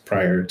 years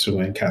prior to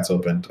when Cats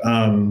opened.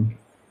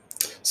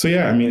 So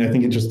yeah, I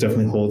think it just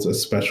definitely holds a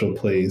special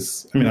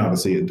place.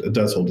 Obviously it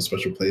does hold a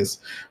special place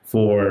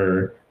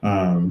for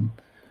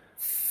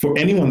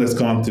anyone that's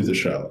gone through the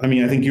show. I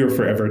think you're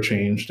forever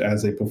changed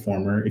as a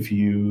performer if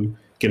you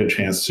get a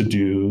chance to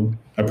do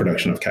a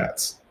production of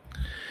Cats.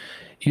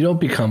 You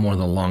don't become one of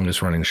the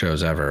longest running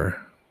shows ever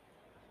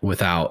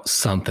without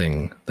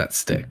something that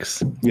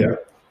sticks. Yeah.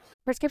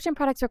 Prescription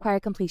products require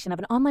completion of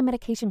an online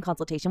medication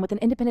consultation with an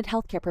independent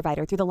healthcare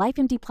provider through the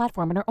LifeMD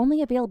platform and are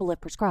only available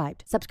if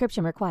prescribed.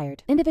 Subscription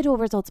required. Individual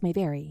results may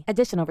vary.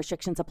 Additional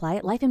restrictions apply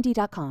at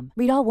lifemd.com.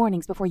 Read all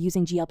warnings before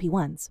using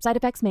GLP-1s. Side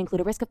effects may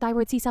include a risk of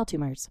thyroid C-cell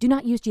tumors. Do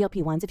not use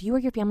GLP-1s if you or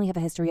your family have a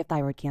history of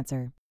thyroid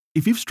cancer.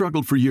 If you've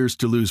struggled for years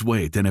to lose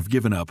weight and have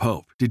given up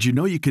hope, did you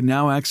know you can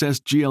now access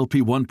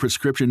GLP-1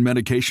 prescription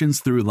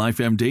medications through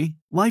LifeMD?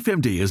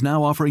 LifeMD is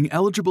now offering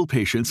eligible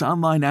patients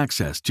online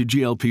access to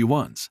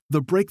GLP-1s,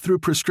 the breakthrough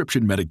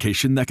prescription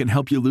medication that can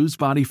help you lose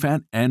body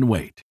fat and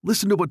weight.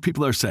 Listen to what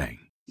people are saying.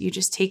 You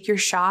just take your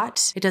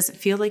shot. It doesn't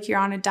feel like you're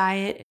on a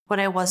diet. What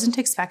I wasn't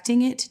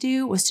expecting it to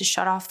do was to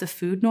shut off the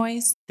food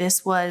noise.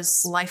 This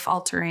was life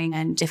altering.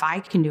 And if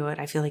I can do it,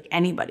 I feel like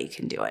anybody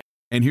can do it.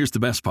 And here's the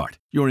best part.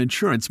 Your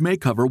insurance may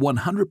cover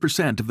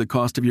 100% of the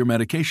cost of your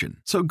medication.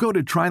 So go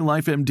to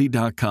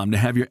TryLifeMD.com to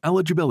have your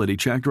eligibility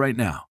checked right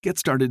now. Get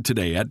started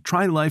today at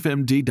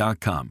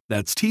TryLifeMD.com.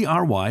 That's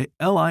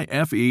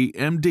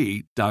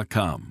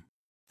TryLifeMD.com.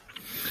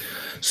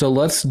 So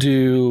let's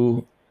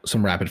do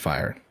some rapid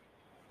fire.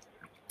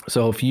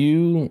 So if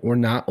you were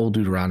not Old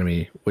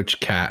Deuteronomy,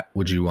 which cat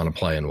would you want to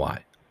play and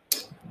why?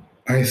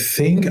 I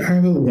think I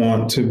would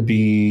want to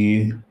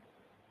be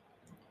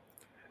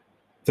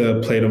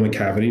the Plato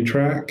McCavity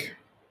track.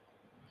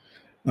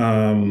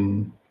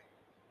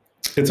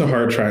 It's a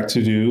hard track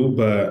to do,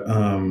 but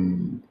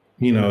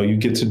you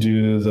get to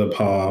do the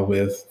paw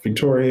with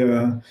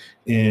Victoria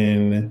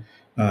in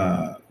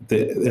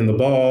the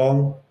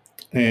ball,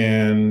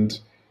 and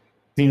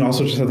you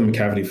also just have the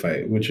McCavity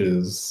fight, which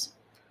is,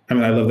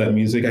 I love that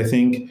music. I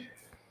think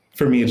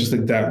for me, it's just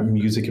like that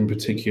music in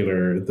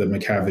particular, the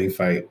McCavity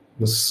fight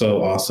was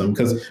so awesome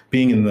because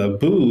being in the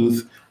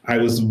booth, I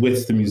was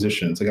with the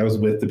musicians, like I was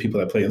with the people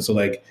that play. And so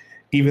like,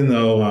 even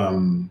though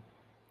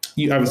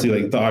you obviously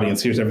like the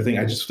audience hears everything,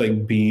 I just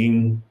like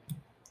being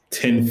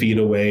 10 feet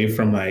away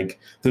from like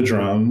the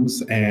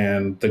drums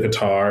and the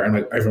guitar and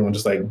like everyone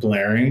just like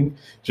blaring,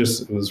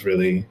 it was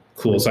really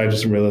cool. So I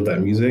just really love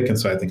that music. And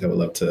so I think I would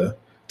love to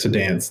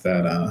dance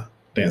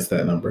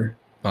that number.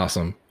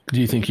 Awesome. Do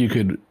you think you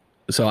could,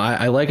 so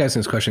I like asking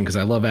this question because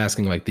I love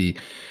asking like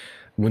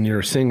when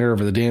you're a singer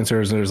for the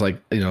dancers, and there's like,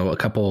 a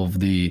couple of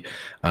the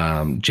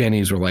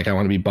Jennies were like, I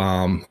want to be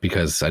Bomb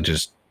because I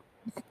just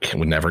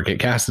would never get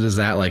casted as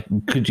that. Like,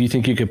 do you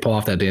think you could pull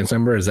off that dance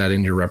number? Is that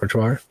in your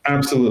repertoire?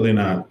 Absolutely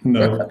not.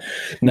 No.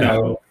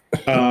 No.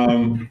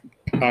 Our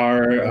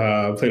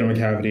Plato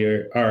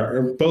McCavity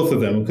are both of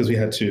them, because we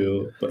had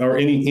to, or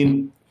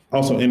any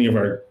of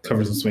our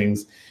covers and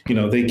swings,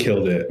 they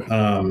killed it.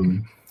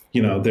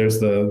 There's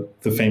the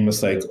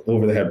famous like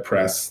over the head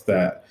press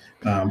that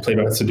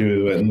Plato has to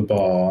do in the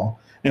ball.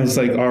 And it's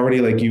like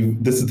already like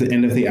this is the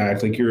end of the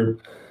act. Like you're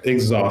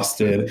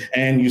exhausted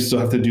and you still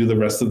have to do the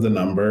rest of the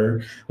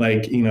number.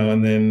 Like,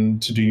 and then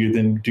do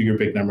your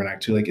big number in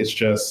act two. Like, it's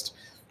just,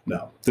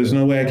 no, there's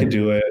no way I could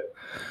do it,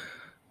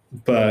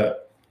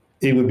 but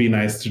it would be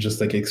nice to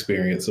just like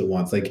experience it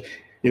once. Like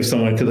if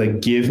someone could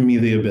like give me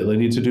the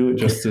ability to do it,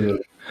 just to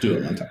do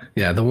it one time.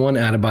 Yeah. The one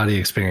out of body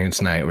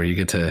experience night where you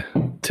get to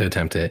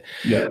attempt it.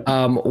 Yeah.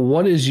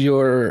 What is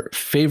your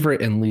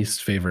favorite and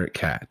least favorite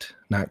cat?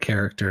 Not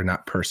character,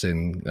 not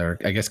person, or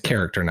I guess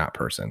character, not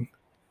person.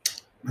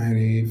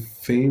 My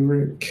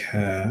favorite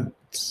cat.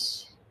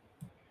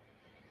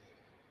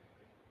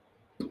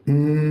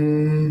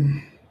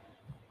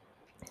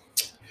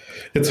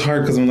 It's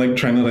hard because I'm like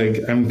trying to like,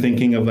 I'm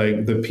thinking of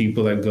like the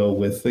people that go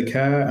with the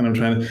cat, and I'm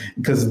trying to,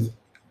 because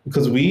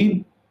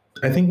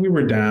I think we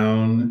were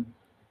down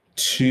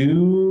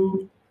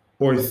 2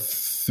 or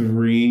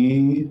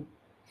 3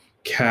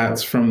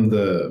 cats from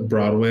the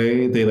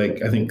Broadway. They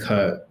like, I think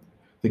cut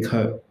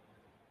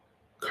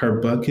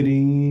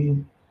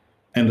Carbuckety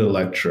and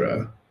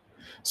Electra.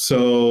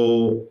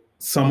 So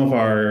some of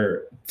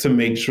to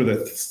make sure that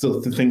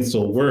the things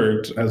still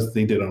worked as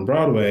they did on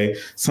Broadway,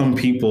 some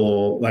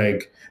people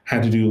like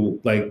had to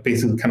do like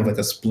basically kind of like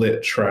a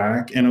split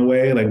track in a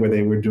way, like where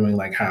they were doing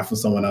like half of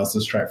someone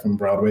else's track from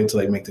Broadway to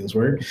like make things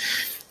work.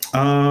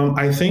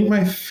 I think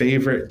my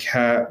favorite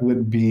cat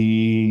would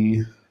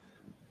be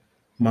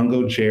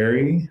Mungo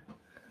Jerry,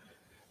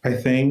 I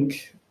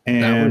think.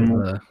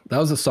 And that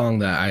was a song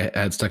that I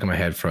had stuck in my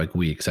head for like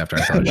weeks after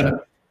I saw the show.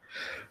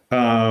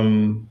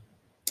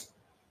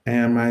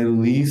 And my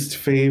least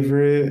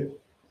favorite,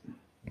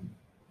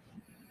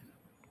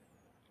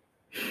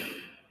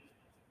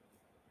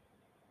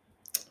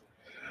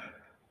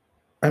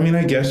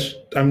 I guess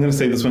I'm going to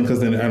say this one because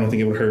then I don't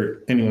think it would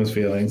hurt anyone's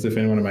feelings if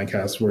anyone of my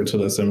cast were to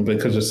listen,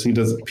 because he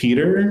does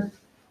Peter.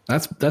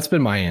 That's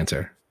been my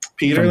answer.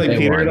 Peter,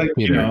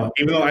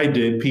 even though I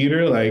did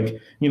Peter, like,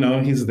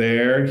 he's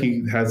there,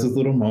 he has his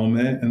little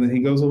moment, and then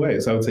he goes away.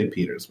 So I would say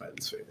Peter's my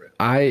least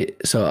favorite.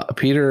 So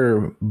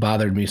Peter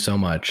bothered me so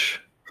much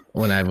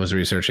when I was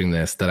researching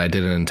this that I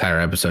did an entire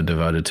episode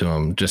devoted to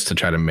him just to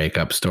try to make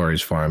up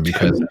stories for him,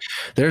 because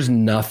there's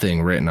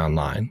nothing written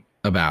online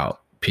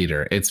about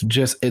Peter. It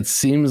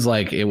seems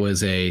like it was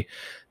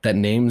that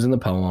name's in the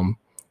poem.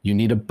 You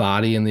need a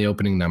body in the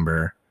opening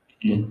number.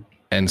 Mm-hmm.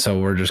 And so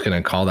we're just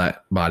going to call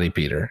that body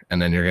Peter,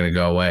 and then you're going to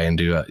go away and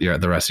do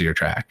the rest of your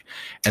track.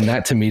 And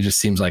that to me just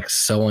seems like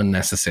so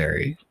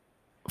unnecessary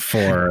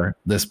for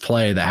this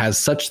play that has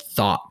such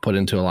thought put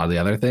into a lot of the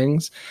other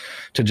things,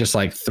 to just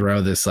like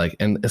throw this, like,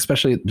 and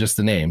especially just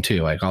the name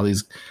too, like all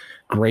these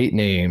great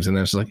names. And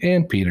then it's like,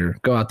 and Peter,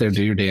 go out there,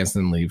 do your dance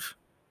and leave.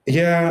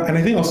 Yeah. And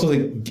I think also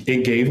like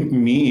it gave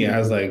me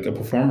as like a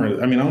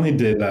performer, I only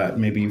did that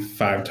maybe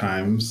 5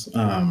 times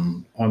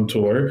on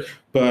tour,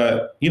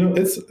 but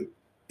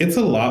it's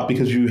a lot,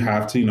 because you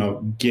have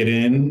to, get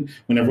in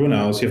when everyone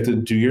else, you have to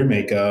do your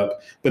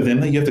makeup, but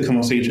then like, you have to come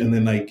on stage and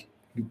then like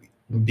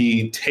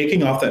be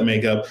taking off that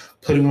makeup,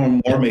 putting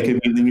on more makeup,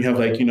 and then you have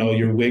like,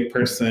 your wig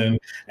person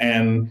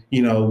and,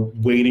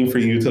 waiting for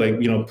you to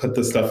like, put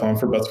the stuff on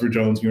for Buster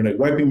Jones. You're like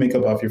wiping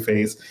makeup off your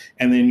face,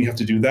 and then you have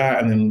to do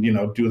that, and then,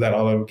 do that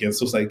all over again.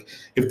 So it's like,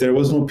 if there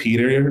was no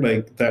Peter,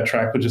 like that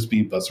track would just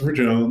be Buster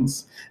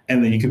Jones,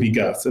 and then you could be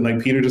Gus. And like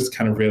Peter just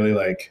kind of really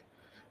like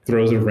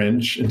throws a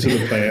wrench into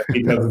the plan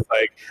because it's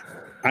like,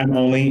 I'm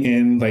only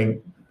in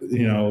like,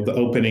 the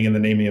opening and the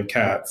naming of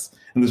cats.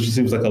 And this just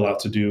seems like a lot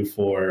to do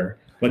for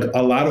like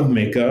a lot of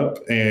makeup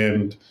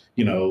and,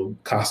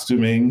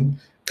 costuming.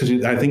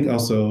 Because I think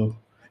also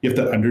you have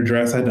to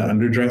underdress. I had to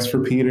underdress for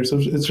Peter. So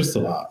it's just a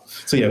lot.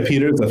 So yeah,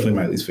 Peter is definitely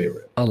my least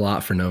favorite. A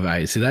lot for no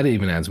value. See, that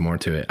even adds more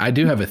to it. I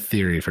do have a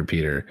theory for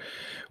Peter,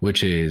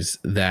 which is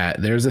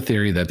that there's a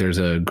theory that there's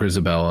a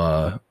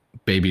Grisabella,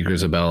 baby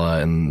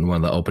Grisabella in one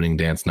of the opening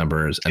dance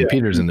numbers, and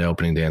Peter's in the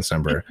opening dance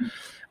number.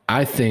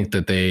 I think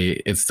that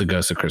it's the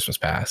Ghost of Christmas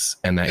Past,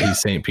 and that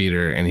he's St.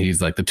 Peter, and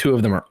he's like, the two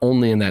of them are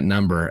only in that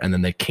number, and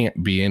then they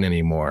can't be in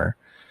anymore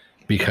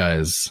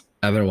because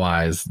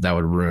otherwise that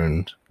would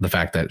ruin the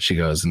fact that she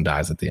goes and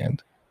dies at the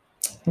end.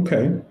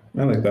 Okay.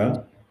 I like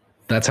that.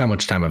 That's how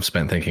much time I've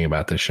spent thinking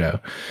about this show,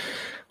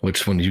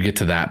 which when you get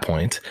to that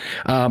point.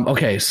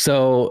 Okay.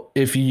 So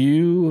if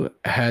you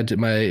had you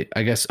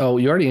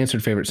already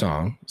answered favorite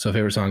song. So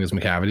favorite song is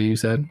McCavity, you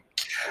said?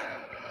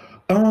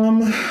 I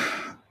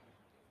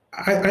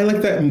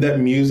like that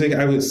music.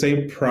 I would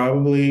say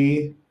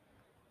probably,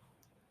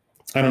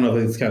 I don't know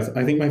if it's cats.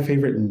 I think my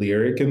favorite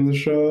lyric in the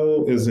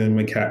show is in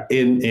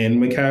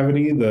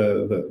McCavity,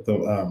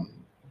 the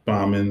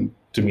Bomb and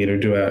Demeter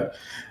duet,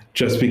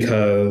 just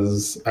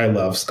because I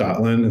love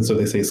Scotland, and so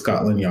they say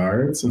Scotland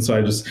Yards, and so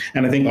I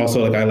think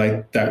also like I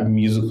like that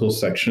musical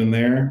section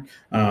there.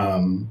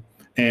 And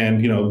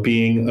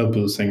being a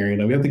blues singer,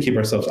 we have to keep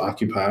ourselves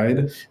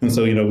occupied, and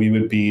so we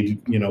would be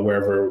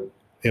wherever,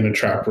 in a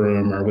trap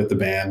room or with the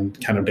band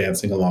kind of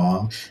dancing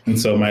along. And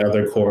so my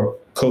other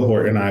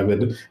cohort and I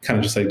would kind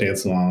of just like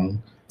dance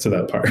along to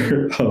that part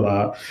a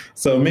lot.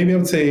 So maybe I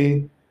would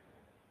say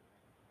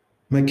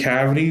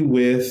McCavity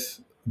with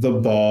the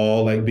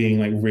ball, like being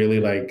like really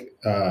like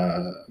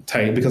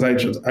tight, because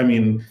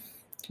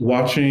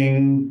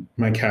watching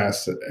my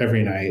cast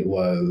every night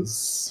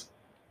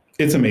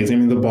it's amazing. I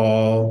mean, the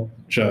ball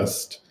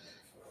just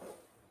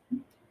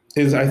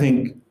is, I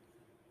think,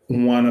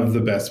 one of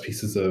the best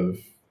pieces of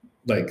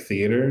like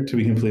theater, to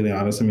be completely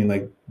honest. I mean,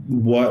 like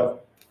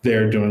what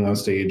they're doing on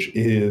stage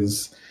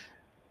is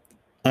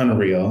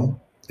unreal,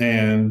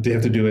 and they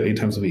have to do it 8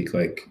 times a week.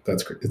 Like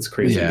it's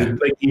crazy. Yeah.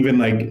 It's like even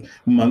like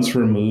months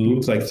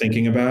removed, like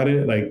thinking about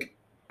it, like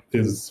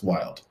is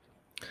wild.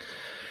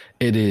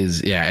 It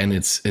is. Yeah. And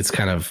it's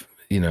kind of,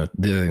 the other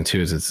thing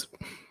too, is it's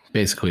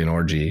basically an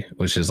orgy,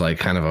 which is like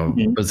kind of a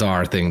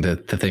bizarre thing to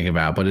think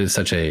about, but it's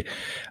such a,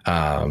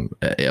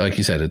 like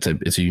you said,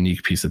 it's a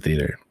unique piece of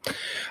theater.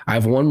 I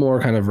have one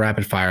more kind of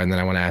rapid fire, and then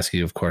I want to ask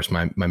you, of course,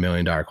 my $1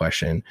 million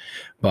question.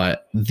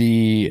 But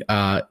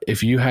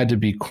if you had to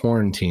be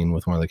quarantined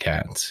with one of the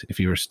cats, if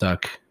you were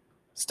stuck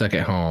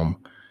at home,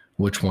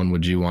 which one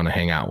would you want to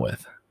hang out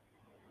with?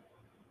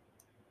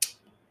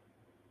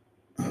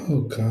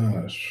 Oh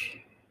gosh.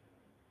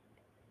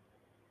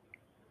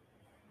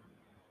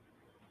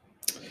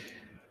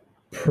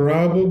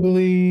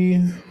 Probably,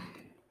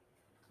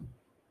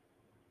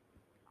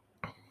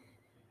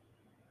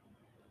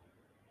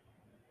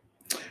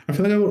 I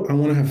feel like I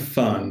want to have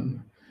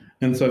fun.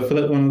 And so I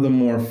feel like one of the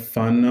more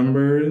fun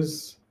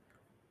numbers,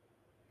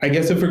 I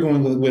guess if we're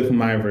going with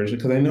my version,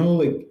 because I know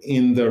like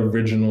in the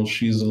original,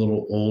 she's a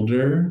little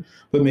older,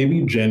 but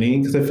maybe Jenny,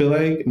 because I feel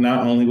like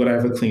not only would I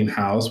have a clean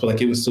house, but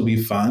like it would still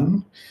be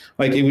fun.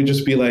 Like it would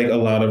just be like a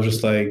lot of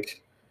just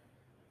like,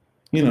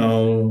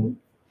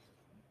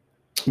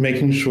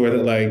 making sure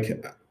that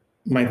like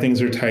my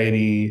things are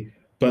tidy,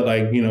 but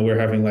like, we're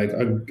having like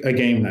a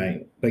game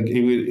night. Like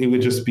it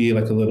would just be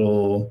like a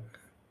little,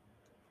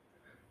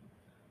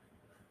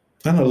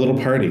 I don't know, a little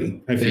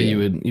party. I feel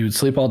you would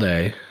sleep all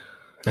day,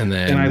 and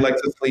I like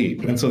to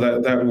sleep, and so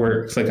that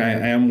works. Like I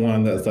am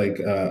one that's like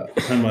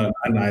I'm a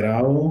night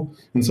owl,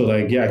 and so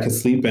like I could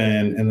sleep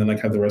in and then like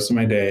have the rest of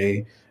my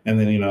day, and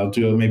then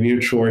do maybe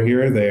a chore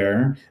here or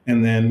there,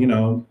 and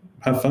then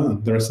have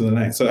fun the rest of the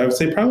night. So I would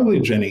say probably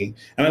Jenny.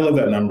 And I love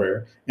that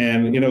number.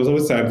 And, it was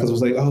always sad because it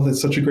was like, oh,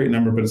 that's such a great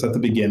number, but it's at the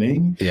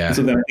beginning. Yeah. And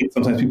so then I think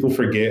sometimes people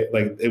forget,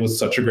 like, it was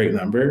such a great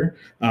number.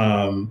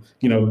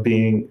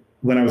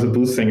 When I was a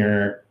blues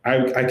singer,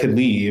 I could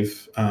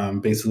leave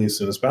basically as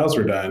soon as bows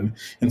were done.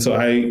 And so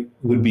I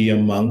would be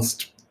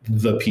amongst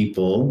the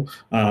people,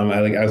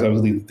 as I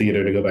was leaving the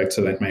theater to go back to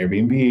like my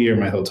Airbnb or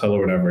my hotel or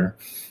whatever.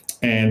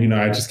 And,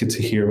 I just get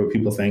to hear what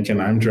people think,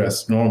 and I'm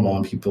dressed normal,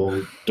 and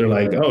they're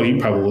like, oh, he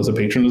probably was a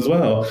patron as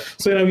well.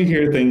 So, we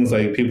hear things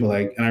like people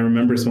like, and I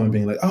remember someone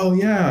being like, oh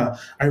yeah,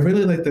 I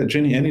really like that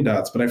Jenny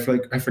Anydots, but I feel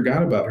like I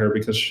forgot about her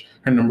because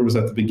her number was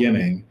at the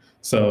beginning.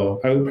 So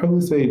I would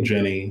probably say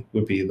Jenny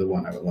would be the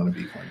one I would want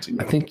to be quarantined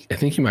with. I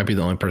think you might be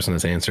the only person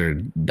that's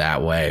answered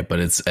that way, but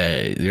it's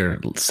your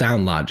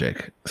sound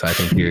logic. So I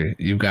think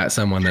you've got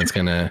someone that's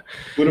gonna.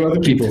 What do other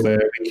people say?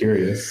 I'd be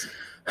curious.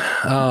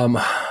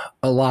 A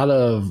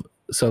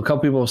couple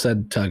people have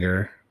said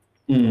Tugger.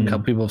 A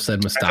couple people have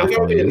said Mustapha.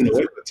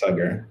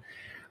 Tugger.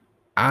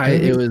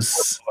 I'm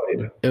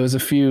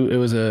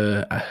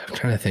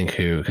trying to think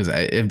who, because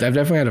I've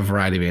definitely had a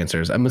variety of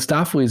answers.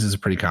 Mustapha's is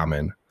pretty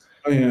common.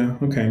 Oh yeah,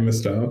 okay,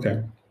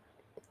 okay.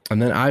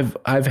 And then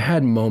I've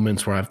had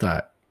moments where I've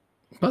thought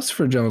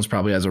Bustopher Jones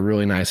probably has a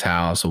really nice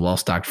house, a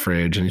well-stocked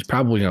fridge, and he's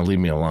probably going to leave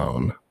me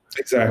alone.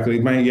 Exactly.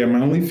 My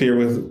only fear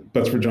with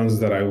Bustopher Jones is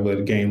that I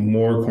would gain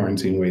more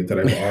quarantine weight that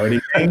I've already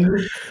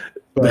gained.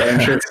 But I'm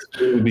sure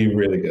it would be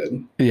really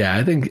good. Yeah,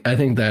 I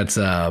think that's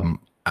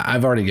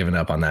I've already given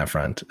up on that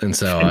front. And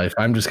so if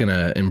I'm just going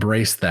to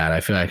embrace that,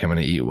 I feel like I'm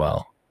going to eat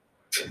well.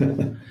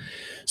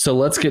 So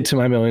let's get to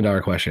my $1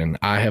 million question.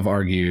 I have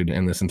argued,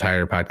 and this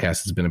entire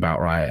podcast has been about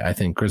right. I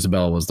think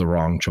Grisabella was the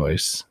wrong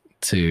choice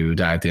to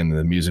die at the end of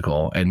the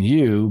musical. And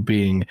you,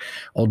 being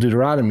Old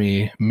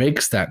Deuteronomy,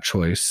 makes that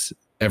choice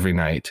every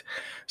night.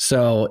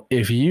 So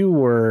if you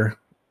were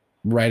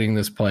writing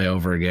this play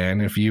over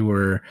again, if you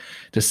were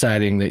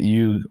deciding that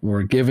you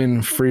were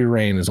given free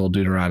reign as Old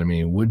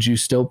Deuteronomy, would you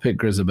still pick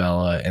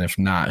Grisabella? And if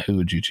not, who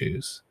would you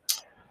choose?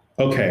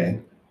 Okay.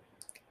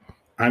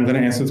 I'm going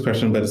to answer this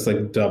question, but it's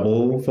like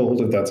double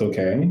fold, if that's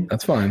okay.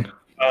 That's fine.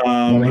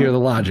 I want to hear the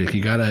logic.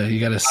 You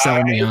gotta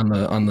sell me on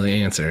the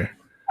answer.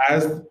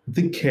 As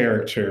the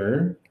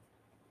character,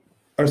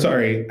 as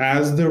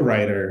the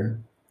writer,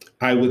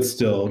 I would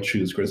still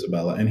choose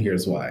Grisabella, and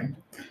here's why.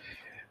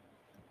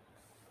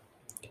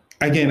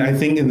 Again, I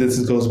think, and this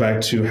goes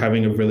back to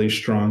having a really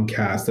strong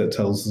cast that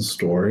tells the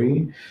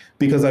story,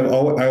 because I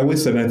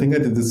always said, and I think I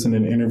did this in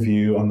an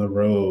interview on the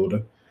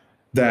road,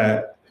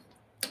 that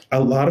a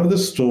lot of the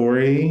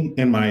story,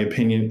 in my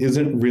opinion,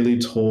 isn't really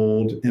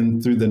told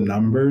through the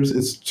numbers.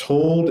 It's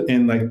told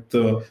in like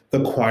the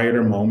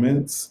quieter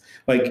moments.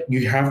 Like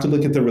you have to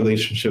look at the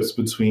relationships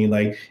between,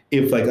 like,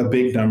 if like a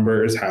big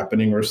number is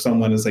happening or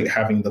someone is like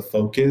having the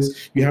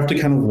focus, you have to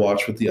kind of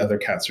watch what the other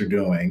cats are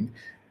doing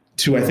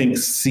to, I think,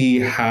 see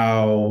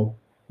how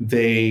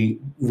they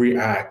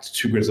react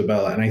to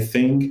Grisabella. And I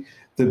think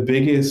the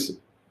biggest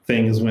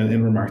thing is when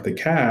in Remark the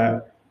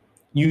Cat,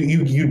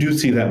 you do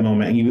see that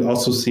moment, and you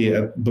also see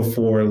it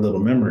before Little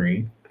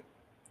Memory.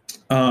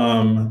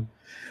 But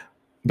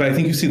I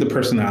think you see the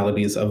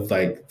personalities of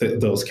like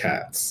those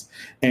cats,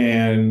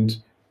 and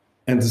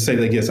to say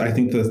like, yes, I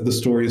think the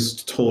story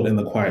is told in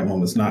the quiet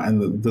moments, not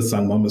in the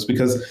sung moments,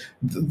 because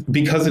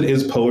it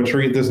is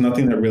poetry. There's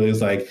nothing that really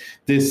is like,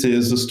 this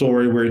is the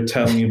story, we're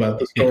telling you about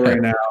the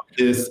story now,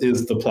 this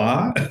is the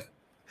plot.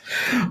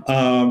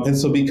 And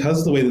so because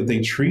of the way that they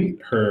treat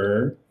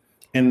her,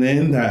 and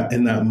then that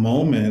in that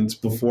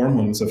moment before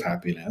Moments of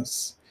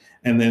Happiness,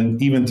 and then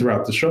even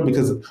throughout the show,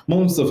 because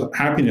Moments of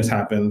Happiness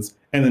happens,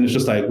 and then it's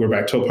just like, we're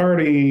back to a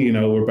party,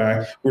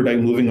 we're like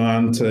moving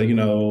on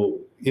to,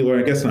 or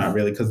I guess not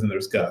really, because then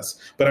there's Gus.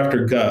 But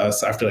after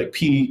Gus, after like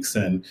Peaks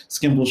and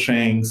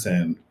Skimbleshanks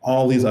and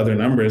all these other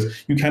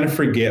numbers, you kind of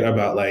forget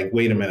about like,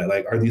 wait a minute,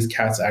 like, are these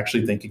cats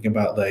actually thinking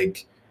about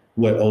like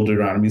what Old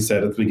Deuteronomy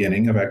said at the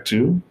beginning of Act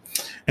 2?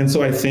 And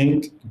so I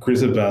think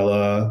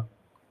Grisabella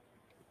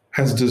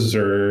has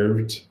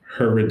deserved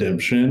her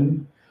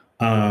redemption.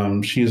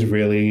 She's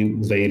really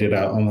laid it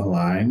out on the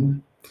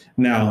line.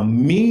 Now,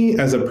 me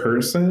as a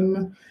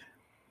person,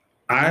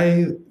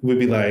 I would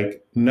be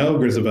like, no,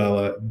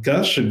 Grisabella,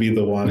 Gus should be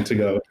the one to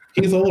go.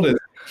 He's oldest.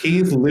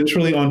 He's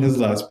literally on his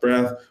last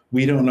breath.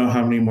 We don't know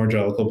how many more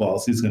Jellicle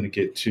balls he's going to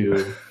get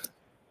to.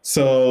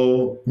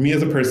 So me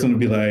as a person would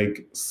be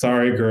like,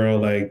 sorry, girl,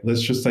 like,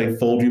 let's just like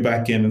fold you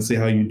back in and see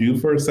how you do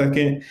for a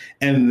second.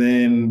 And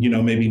then,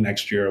 maybe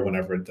next year or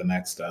whenever the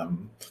next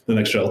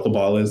Jellicle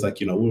ball is, like,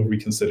 we'll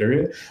reconsider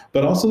it.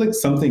 But also like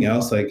something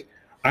else, like,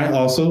 I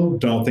also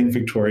don't think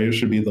Victoria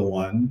should be the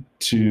one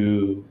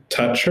to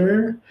touch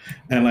her.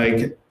 And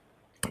like,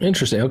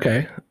 interesting.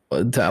 Okay.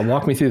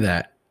 Walk me through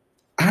that.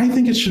 I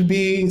think it should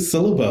be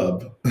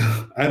Syllabub.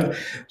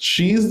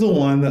 She's the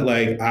one that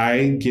like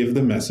I give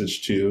the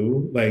message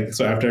to. Like,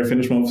 so after I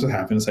finish Moments of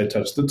Happiness, I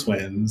touch the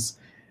twins,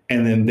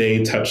 and then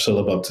they touch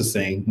Syllabub to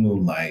sing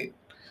Moonlight,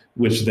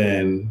 which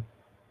then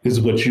is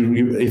what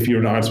you if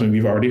you're an artist, maybe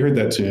you've already heard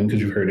that tune because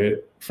you've heard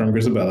it from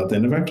Grisabella at the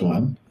end of Act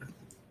 1.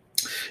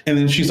 And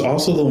then she's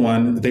also the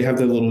one, they have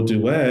that little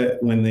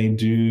duet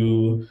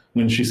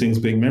when she sings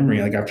Big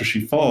Memory, like after she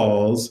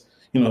falls,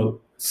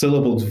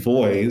 Syllabub's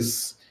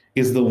voice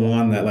is the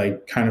one that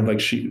like kind of like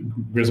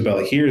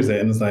Grisabella hears it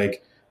and is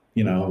like,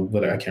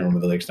 what, I can't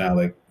remember the lyrics now,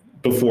 like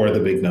before the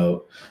big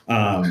note.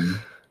 And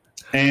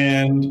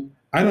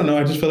I don't know,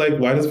 I just feel like,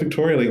 why does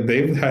Victoria, like,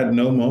 they've had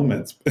no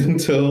moments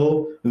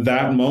until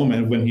that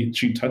moment when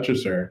she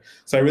touches her.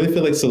 So I really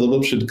feel like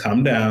Syllabub should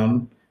come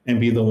down and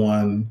be the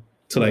one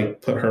to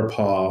like put her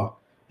paw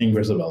in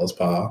Grisabella's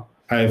paw.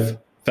 I've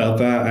felt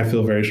that. I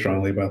feel very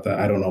strongly about that.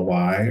 I don't know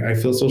why I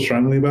feel so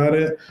strongly about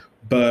it,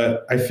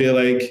 but I feel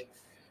like,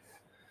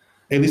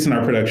 at least in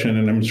our production,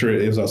 and I'm sure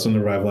it was also in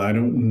the revival, I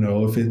don't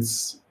know if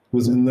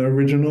was in the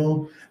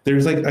original,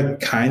 there's like a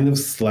kind of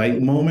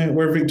slight moment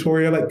where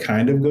Victoria like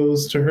kind of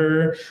goes to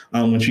her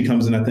when she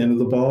comes in at the end of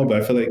the ball.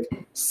 But I feel like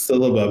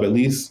Syllabub, at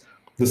least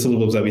the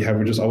syllables that we have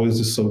were just always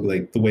just so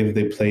like the way that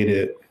they played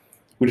it.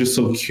 We're just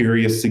so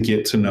curious to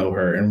get to know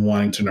her and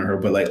wanting to know her,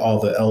 but like all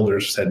the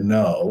elders said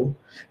no.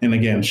 And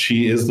again,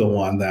 she is the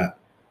one that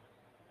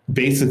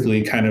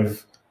basically kind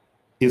of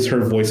is her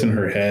voice in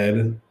her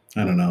head.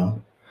 I don't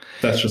know.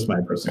 That's just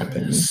my personal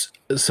opinion.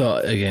 So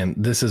again,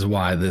 this is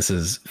why this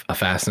is a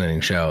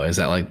fascinating show, is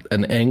that like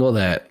an angle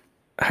that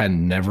had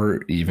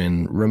never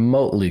even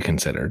remotely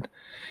considered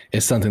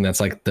is something that's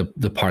like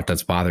the part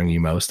that's bothering you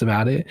most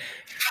about it.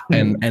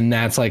 And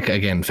that's like,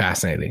 again,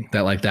 fascinating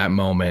that like that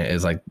moment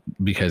is like,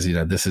 because, you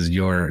know, this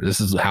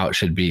is how it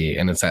should be.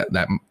 And it's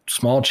that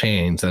small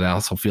change that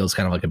also feels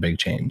kind of like a big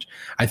change.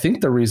 I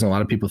think the reason a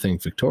lot of people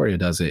think Victoria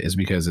does it is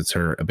because it's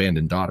her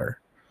abandoned daughter.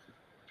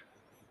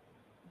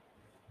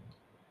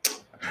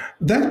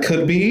 That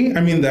could be.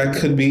 I mean, I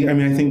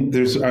think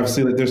there's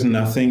obviously like there's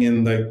nothing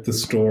in like the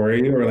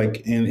story or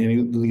like in any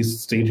of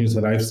these stagings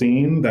that I've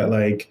seen that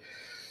like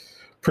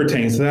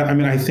pertains to that. I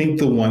mean, I think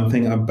the one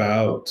thing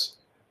about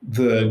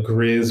the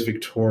Grizz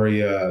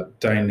Victoria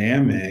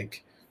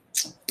dynamic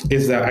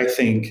is that I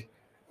think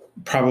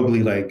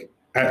probably like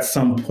at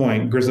some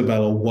point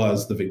Grizabella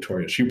was the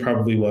Victoria. She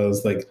probably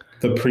was like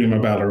the prima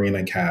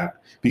ballerina cat,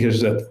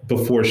 because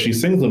before she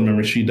sings Little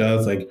Memory, she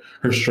does like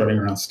her strutting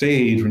around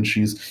stage when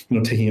she's, you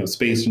know, taking up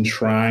space and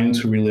trying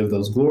to relive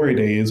those glory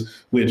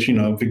days, which, you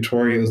know,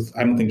 Victoria's,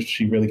 I don't think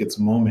she really gets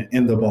a moment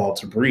in the ball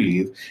to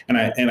breathe. And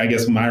I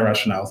guess my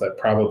rationale is that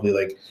probably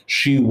like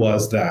she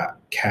was that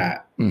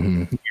cat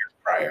years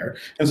prior.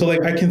 And so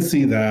like I can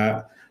see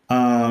that.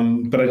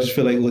 But I just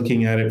feel like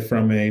looking at it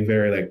from a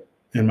very like,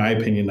 in my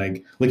opinion,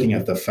 like looking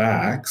at the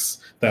facts,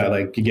 that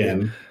like,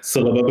 again,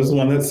 Syllabub is the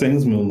one that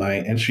sings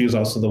Moonlight, and she is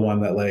also the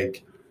one that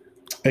like,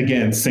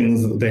 again,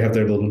 sings, they have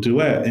their little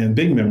duet in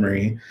Big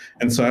Memory.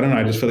 And so I don't know,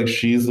 I just feel like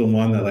she's the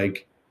one that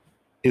like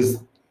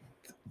is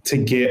to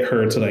get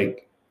her to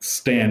like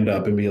stand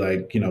up and be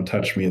like, you know,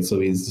 touch me, it's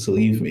so easy to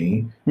leave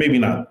me. Maybe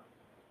not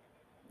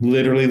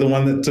literally the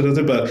one that does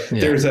it, but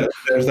there's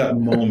that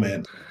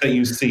moment that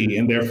you see,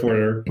 and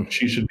therefore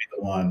she should be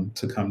the one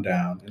to come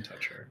down and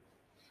touch her.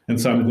 And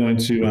so I'm going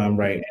to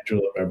write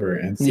Angela Weber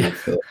and see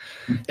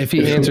if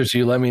he answers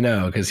you, let me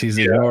know, because he's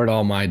ignored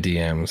all my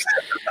DMs.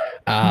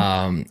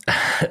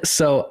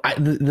 So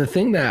the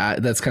thing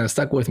that's kind of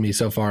stuck with me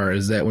so far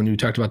is that when you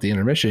talked about the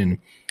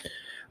intermission,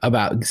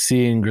 about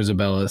seeing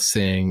Grizabella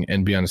sing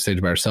and be on a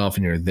stage by herself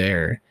and you're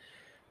there,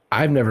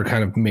 I've never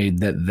kind of made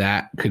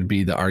that could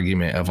be the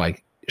argument of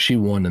like, she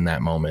won in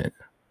that moment.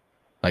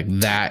 Like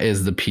that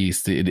is the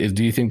piece. Do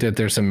you think that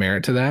there's some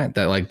merit to that?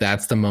 That like,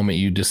 that's the moment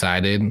you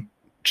decided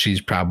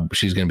she's going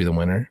to be the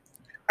winner?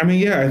 I mean,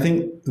 yeah, I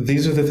think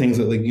these are the things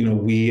that like, you know,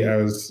 we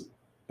as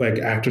like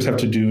actors have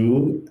to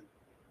do.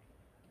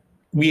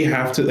 We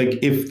have to like,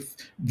 if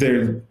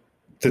the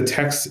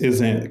text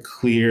isn't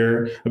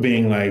clear,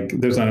 being like,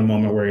 there's not a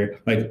moment where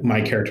like my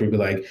character would be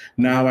like,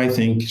 now I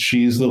think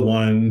she's the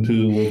one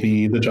who will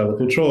be the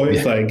Jellicle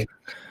choice. Like,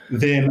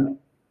 then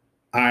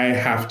I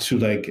have to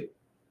like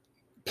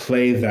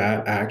play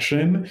that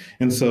action.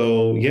 And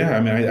so, yeah,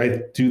 I mean,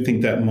 I do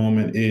think that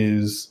moment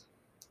is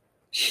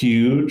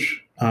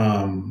huge.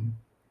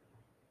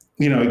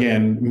 You know,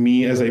 again,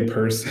 me as a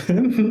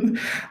person,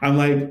 I'm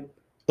like,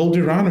 Old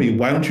Deuteronomy,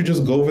 why don't you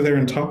just go over there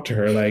and talk to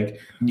her? Like,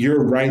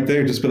 you're right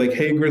there. Just be like,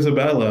 hey,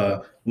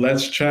 Grizabella,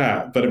 let's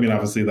chat. But I mean,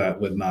 obviously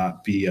that would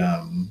not be,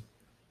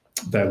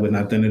 that would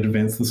not then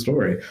advance the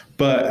story.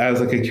 But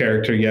as like a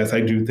character, yes,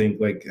 I do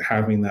think like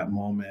having that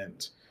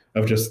moment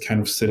of just kind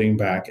of sitting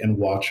back and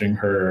watching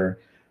her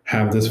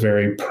have this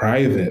very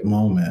private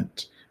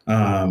moment,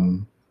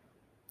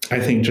 I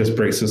think just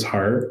breaks his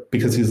heart,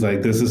 because he's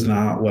like, this is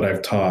not what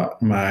I've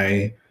taught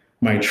my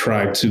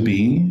tribe to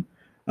be.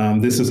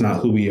 This is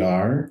not who we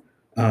are.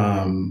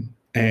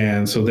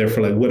 And so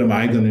therefore, like, what am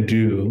I going to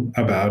do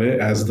about it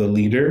as the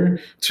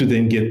leader to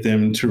then get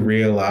them to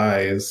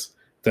realize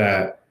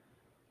that,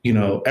 you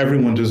know,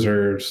 everyone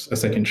deserves a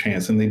second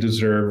chance and they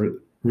deserve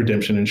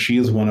redemption. And she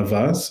is one of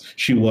us.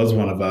 She was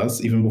one of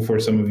us even before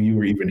some of you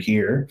were even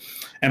here.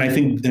 And I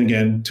think,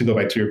 again, to go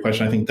back to your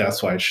question, I think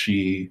that's why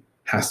she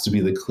has to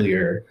be the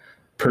clear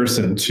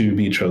person to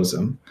be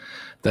chosen.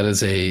 That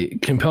is a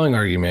compelling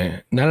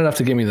argument. Not enough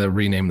to get me to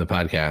rename the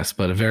podcast,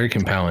 but a very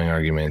compelling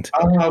argument.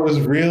 Oh, I was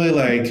really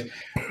like,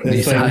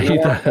 it's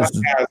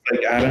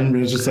like Adam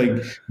was just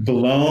like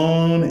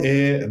blown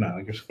it.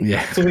 No,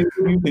 yeah. So who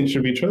do you think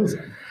should be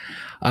chosen?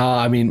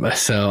 I mean,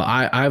 so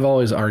I've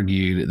always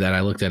argued that I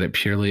looked at it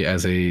purely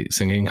as a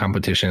singing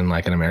competition,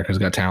 like in America's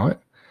Got Talent.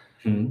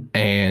 Mm-hmm.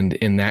 And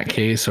in that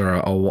case,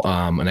 or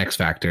an X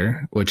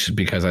Factor, which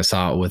because I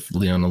saw it with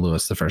Leona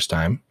Lewis the first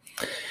time,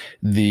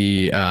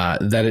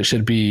 that it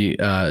should be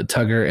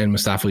Tugger and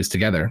Mistopheles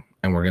together,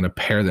 and we're going to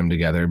pair them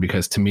together,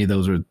 because to me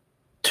those were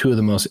two of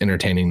the most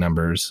entertaining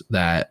numbers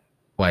that,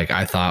 like,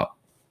 I thought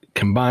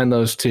combine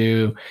those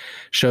two,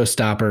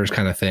 showstoppers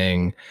kind of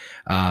thing.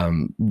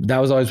 That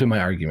was always been my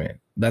argument.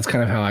 That's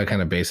kind of how I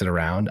kind of base it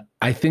around.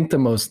 I think the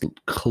most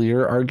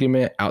clear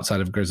argument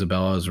outside of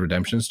Grisabella's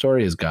redemption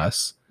story is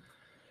Gus.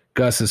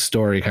 Gus's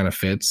story kind of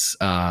fits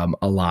a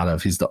lot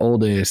of. He's the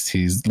oldest.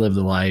 He's lived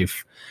a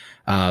life.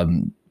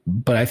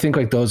 But I think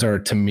like those are,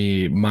 to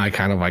me, my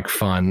kind of like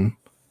fun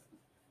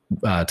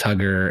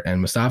Tugger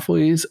and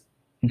Mistopheles,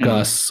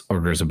 Gus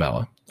or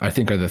Grisabella. I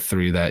think are the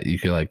three that you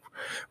could like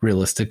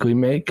realistically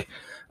make.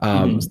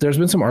 There's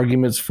been some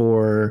arguments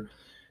for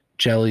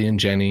Jelly and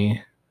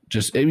Jenny.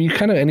 Just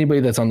kind of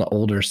anybody that's on the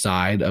older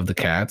side of the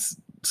cats,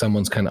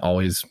 someone's kind of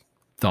always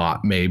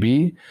thought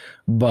maybe.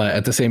 But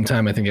at the same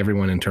time, I think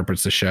everyone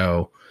interprets the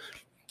show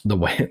the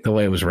way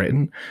it was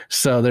written.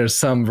 So there's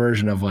some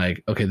version of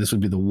like, okay, this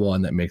would be the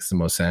one that makes the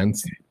most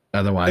sense.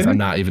 Otherwise, I'm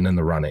not even in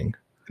the running.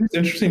 It's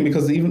interesting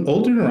because even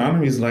Old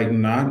Deuteronomy is like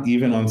not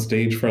even on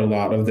stage for a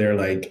lot of their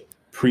like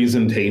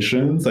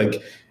presentations.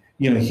 Like,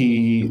 you know,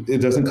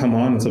 it doesn't come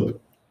on until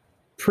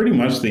pretty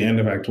much the end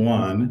of Act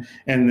 1.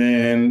 And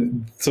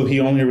then, so he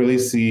only really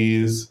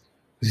sees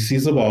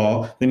the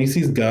ball, then he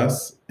sees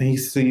Gus and he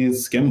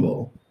sees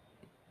Skimble.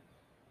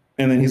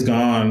 And then he's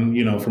gone,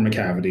 you know, from a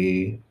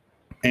cavity.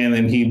 And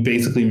then he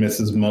basically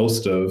misses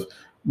most of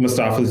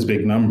Mistopheles'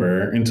 big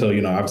number until,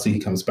 you know, obviously he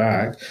comes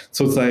back.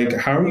 So it's like,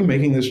 how are you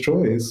making this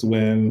choice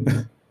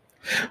when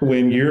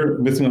you're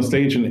missing on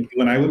stage? And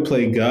when I would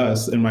play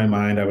Gus in my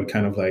mind, I would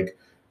kind of like,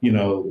 you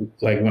know,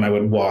 like when I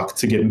would walk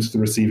to get into the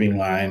receiving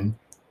line,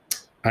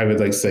 I would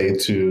like say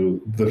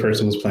to the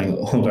person who's playing,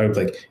 I would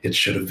like, it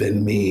should have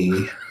been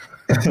me.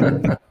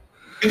 Yeah,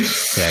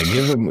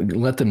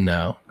 let them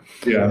know.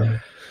 Yeah.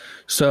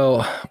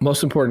 So,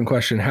 most important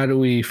question, how do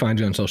we find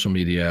you on social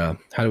media?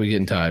 How do we get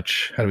in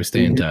touch? How do we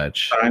stay in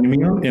touch? Find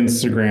me on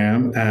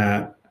Instagram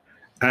at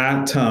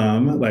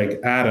Atom, like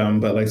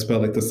Adam, but like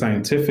spelled like the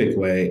scientific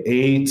way,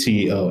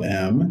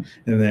 ATOM,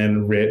 and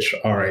then Rich,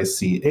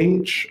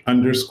 RICH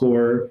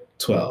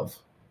 _12.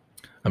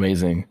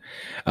 Amazing.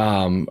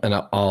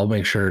 And I'll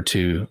make sure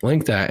to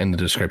link that in the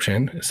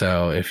description.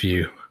 So if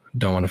you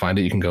don't want to find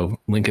it, you can go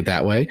link it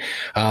that way.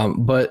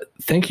 But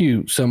thank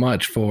you so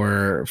much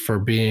for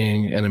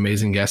being an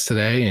amazing guest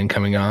today and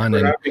coming on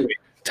and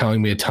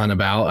telling me a ton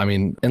about,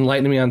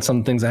 enlightening me on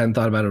some things I hadn't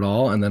thought about at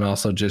all. And then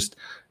also just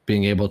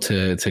being able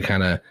to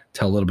kind of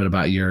tell a little bit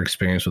about your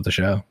experience with the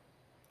show.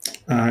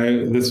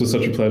 This was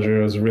such a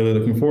pleasure. I was really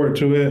looking forward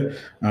to it.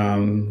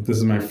 This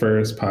is my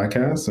first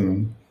podcast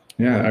and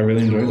yeah, I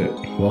really enjoyed it.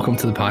 Welcome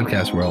to the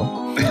podcast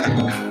world.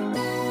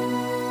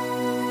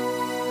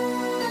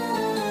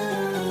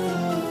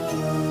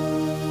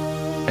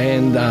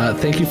 And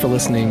thank you for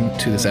listening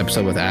to this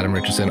episode with Adam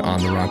Richardson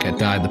on The Wrong Cat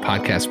Died, the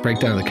podcast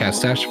breakdown of the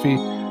catastrophe.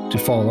 To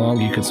follow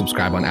along, you can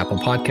subscribe on Apple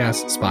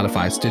Podcasts,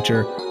 Spotify,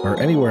 Stitcher, or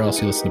anywhere else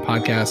you listen to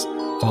podcasts.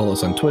 Follow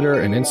us on Twitter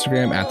and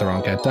Instagram at The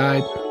Wrong Cat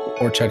Died,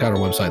 or check out our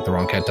website,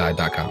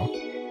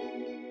 thewrongcatdied.com.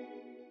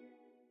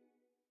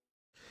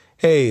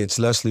 Hey, it's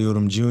Leslie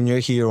Odom Jr.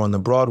 here on the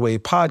Broadway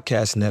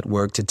Podcast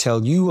Network to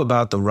tell you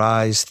about the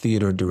Rise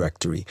Theater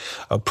Directory,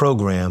 a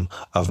program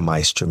of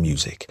Maestro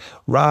Music.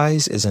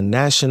 Rise is a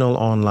national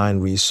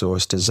online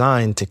resource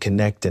designed to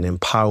connect and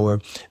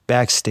empower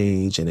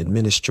backstage and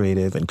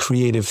administrative and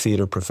creative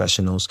theater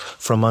professionals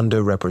from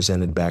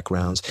underrepresented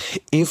backgrounds.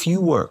 If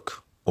you work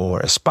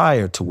or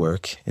aspire to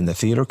work in the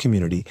theater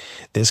community,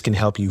 this can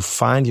help you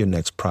find your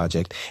next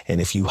project. And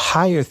if you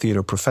hire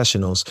theater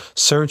professionals,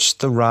 search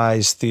the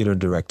Rise Theater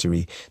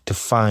Directory to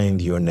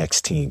find your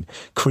next team.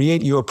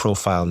 Create your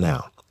profile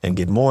now and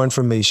get more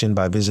information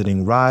by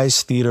visiting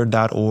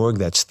risetheater.org.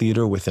 That's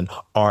theater with an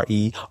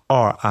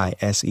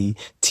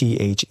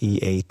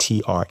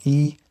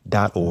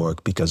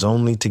RISETHEATRE.org, because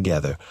only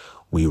together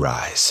we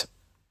rise.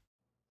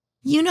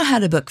 You know how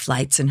to book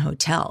flights and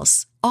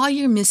hotels. All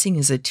you're missing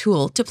is a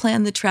tool to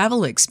plan the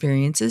travel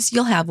experiences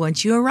you'll have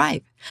once you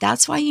arrive.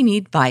 That's why you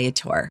need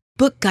Viator.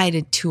 Book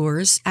guided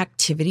tours,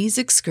 activities,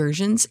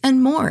 excursions,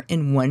 and more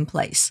in one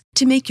place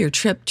to make your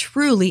trip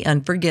truly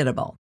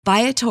unforgettable.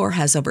 Viator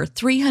has over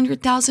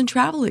 300,000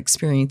 travel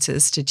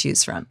experiences to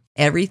choose from.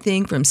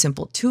 Everything from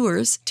simple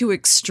tours to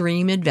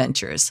extreme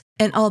adventures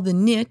and all the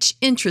niche,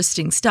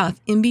 interesting stuff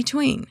in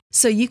between.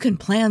 So you can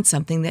plan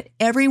something that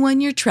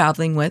everyone you're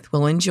traveling with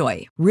will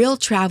enjoy. Real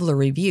traveler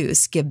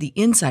reviews give the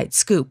inside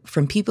scoop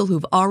from people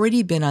who've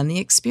already been on the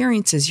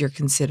experiences you're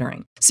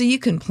considering. So you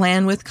can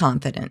plan with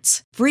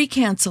confidence. Free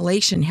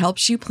cancellation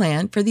helps you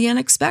plan for the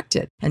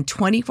unexpected. And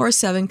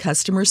 24/7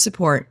 customer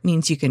support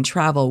means you can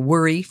travel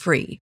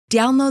worry-free.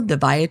 Download the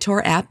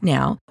Viator app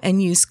now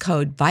and use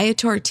code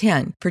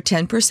Viator10 for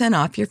 10%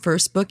 off your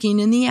first booking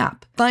in the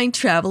app. Find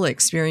travel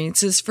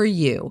experiences for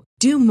you.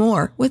 Do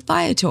more with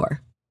Viator.